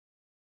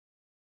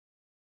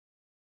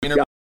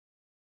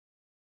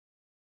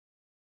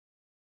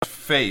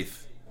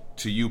 Faith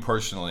to you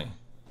personally.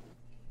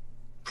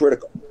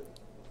 Critical.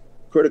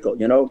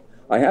 You know,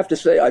 I have to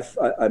say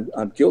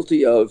I'm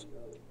guilty of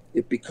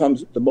it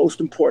becomes the most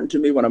important to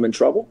me when I'm in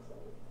trouble.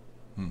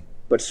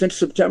 But since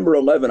September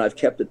 11, I've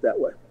kept it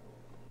that way.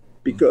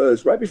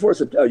 Because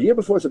a year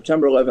before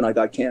September 11, I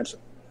got cancer,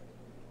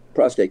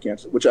 prostate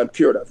cancer, which I'm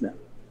cured of now.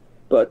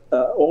 But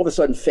all of a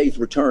sudden, faith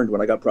returned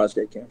when I got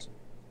prostate cancer.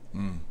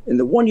 In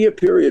the 1 year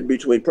period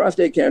between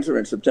prostate cancer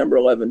and September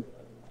 11,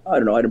 I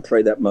don't know, I didn't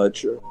pray that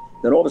much.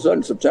 Then all of a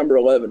sudden, September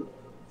 11,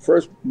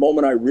 first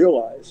moment I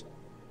realized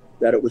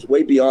that it was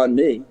way beyond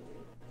me,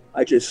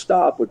 I just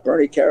stopped with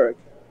Bernie Carrick.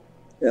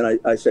 And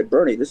I said,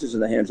 Bernie, this is in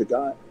the hands of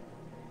God.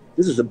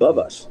 This is above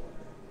us.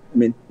 I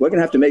mean, we're going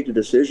to have to make the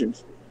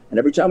decisions. And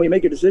every time we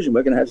make a decision,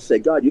 we're going to have to say,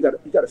 God, you got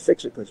to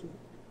fix it, because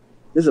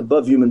this is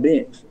above human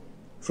beings.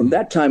 From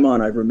that time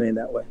on, I've remained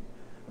that way.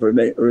 I've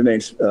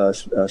remained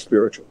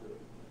spiritual.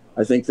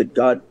 I think that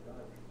God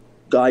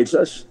guides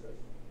us.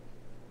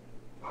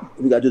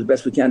 We got to do the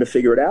best we can to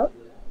figure it out.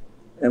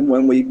 And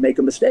when we make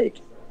a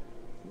mistake,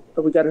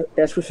 we got to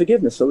ask for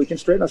forgiveness so we can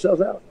straighten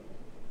ourselves out.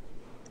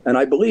 And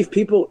I believe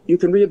you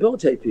can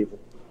rehabilitate people.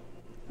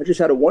 I just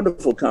had a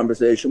wonderful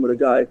conversation with a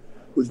guy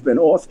who's been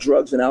off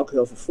drugs and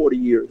alcohol for 40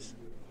 years.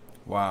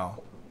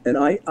 Wow. And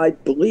I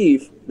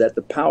believe that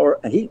the power,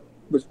 and he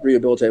was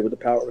rehabilitated with the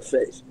power of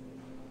faith.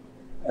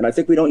 And I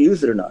think we don't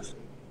use it enough.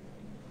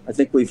 I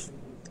think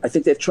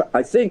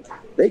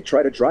they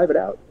try to drive it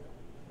out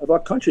of our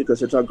country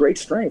because it's our great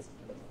strength.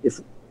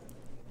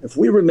 If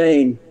we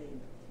remain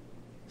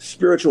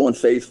spiritual and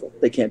faithful,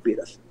 they can't beat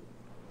us.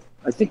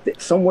 I think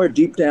that somewhere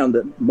deep down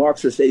the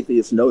Marxist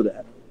atheists know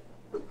that.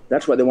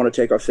 That's why they want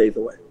to take our faith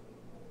away.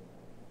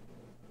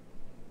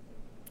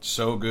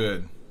 So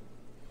good.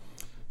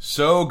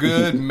 So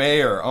good,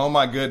 Mayor. Oh,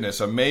 my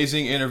goodness.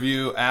 Amazing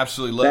interview.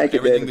 Absolutely loved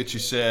everything that you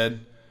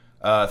said.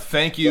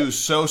 Thank you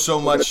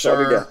so much,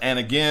 sir. And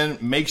again,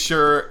 make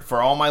sure,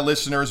 for all my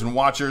listeners and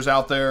watchers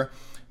out there,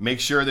 make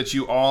sure that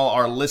you all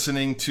are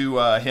listening to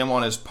him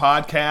on his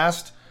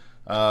podcast,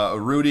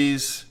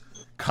 Rudy's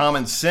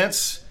Common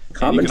Sense.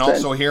 And you can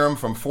also hear him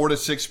from 4 to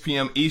 6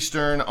 p.m.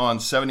 Eastern on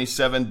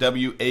 77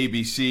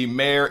 WABC.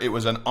 Mayor, it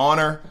was an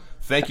honor.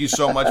 Thank you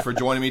so much for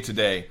joining me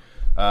today.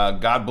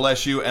 God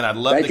bless you, and I'd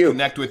love to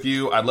connect with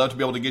you. I'd love to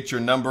be able to get your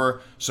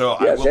number. So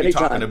I will be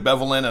talking to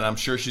Bevelyn, and I'm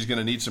sure she's going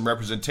to need some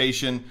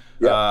representation.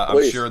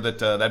 I'm sure that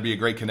that'd be a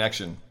great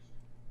connection.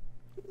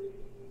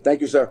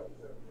 Thank you, sir.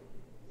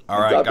 All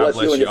right, God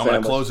bless you. I'm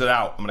going to close it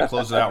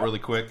out. Really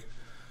quick.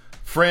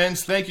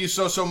 Friends, thank you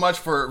so much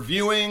for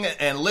viewing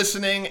and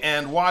listening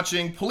and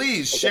watching.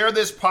 Please share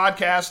this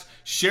podcast,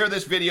 share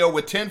this video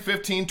with 10,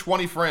 15,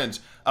 20 friends.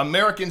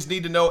 Americans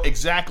need to know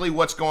exactly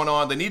what's going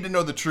on. They need to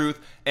know the truth.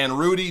 And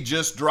Rudy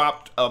just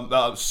dropped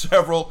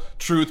several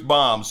truth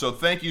bombs. So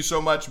thank you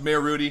so much,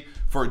 Mayor Rudy,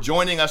 for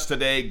joining us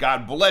today.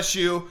 God bless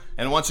you.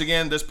 And once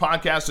again, this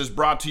podcast is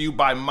brought to you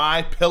by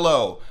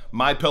MyPillow.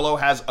 MyPillow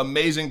has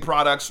amazing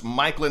products.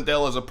 Mike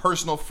Lindell is a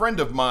personal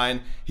friend of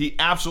mine. He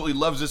absolutely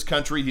loves this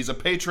country. He's a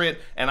patriot,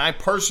 and I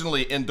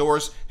personally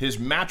endorse his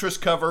mattress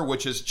cover,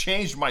 which has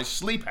changed my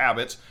sleep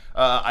habits.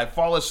 I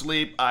fall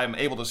asleep. I'm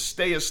able to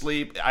stay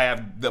asleep. I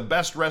have the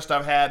best rest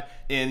I've had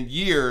in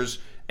years,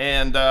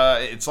 and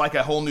it's like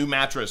a whole new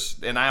mattress.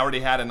 And I already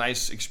had a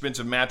nice,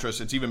 expensive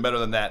mattress. It's even better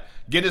than that.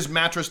 Get his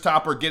mattress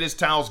topper, get his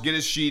towels, get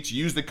his sheets.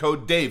 Use the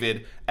code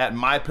DAVID at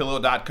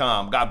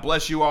mypillow.com. God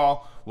bless you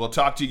all. We'll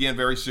talk to you again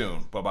very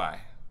soon. Bye-bye.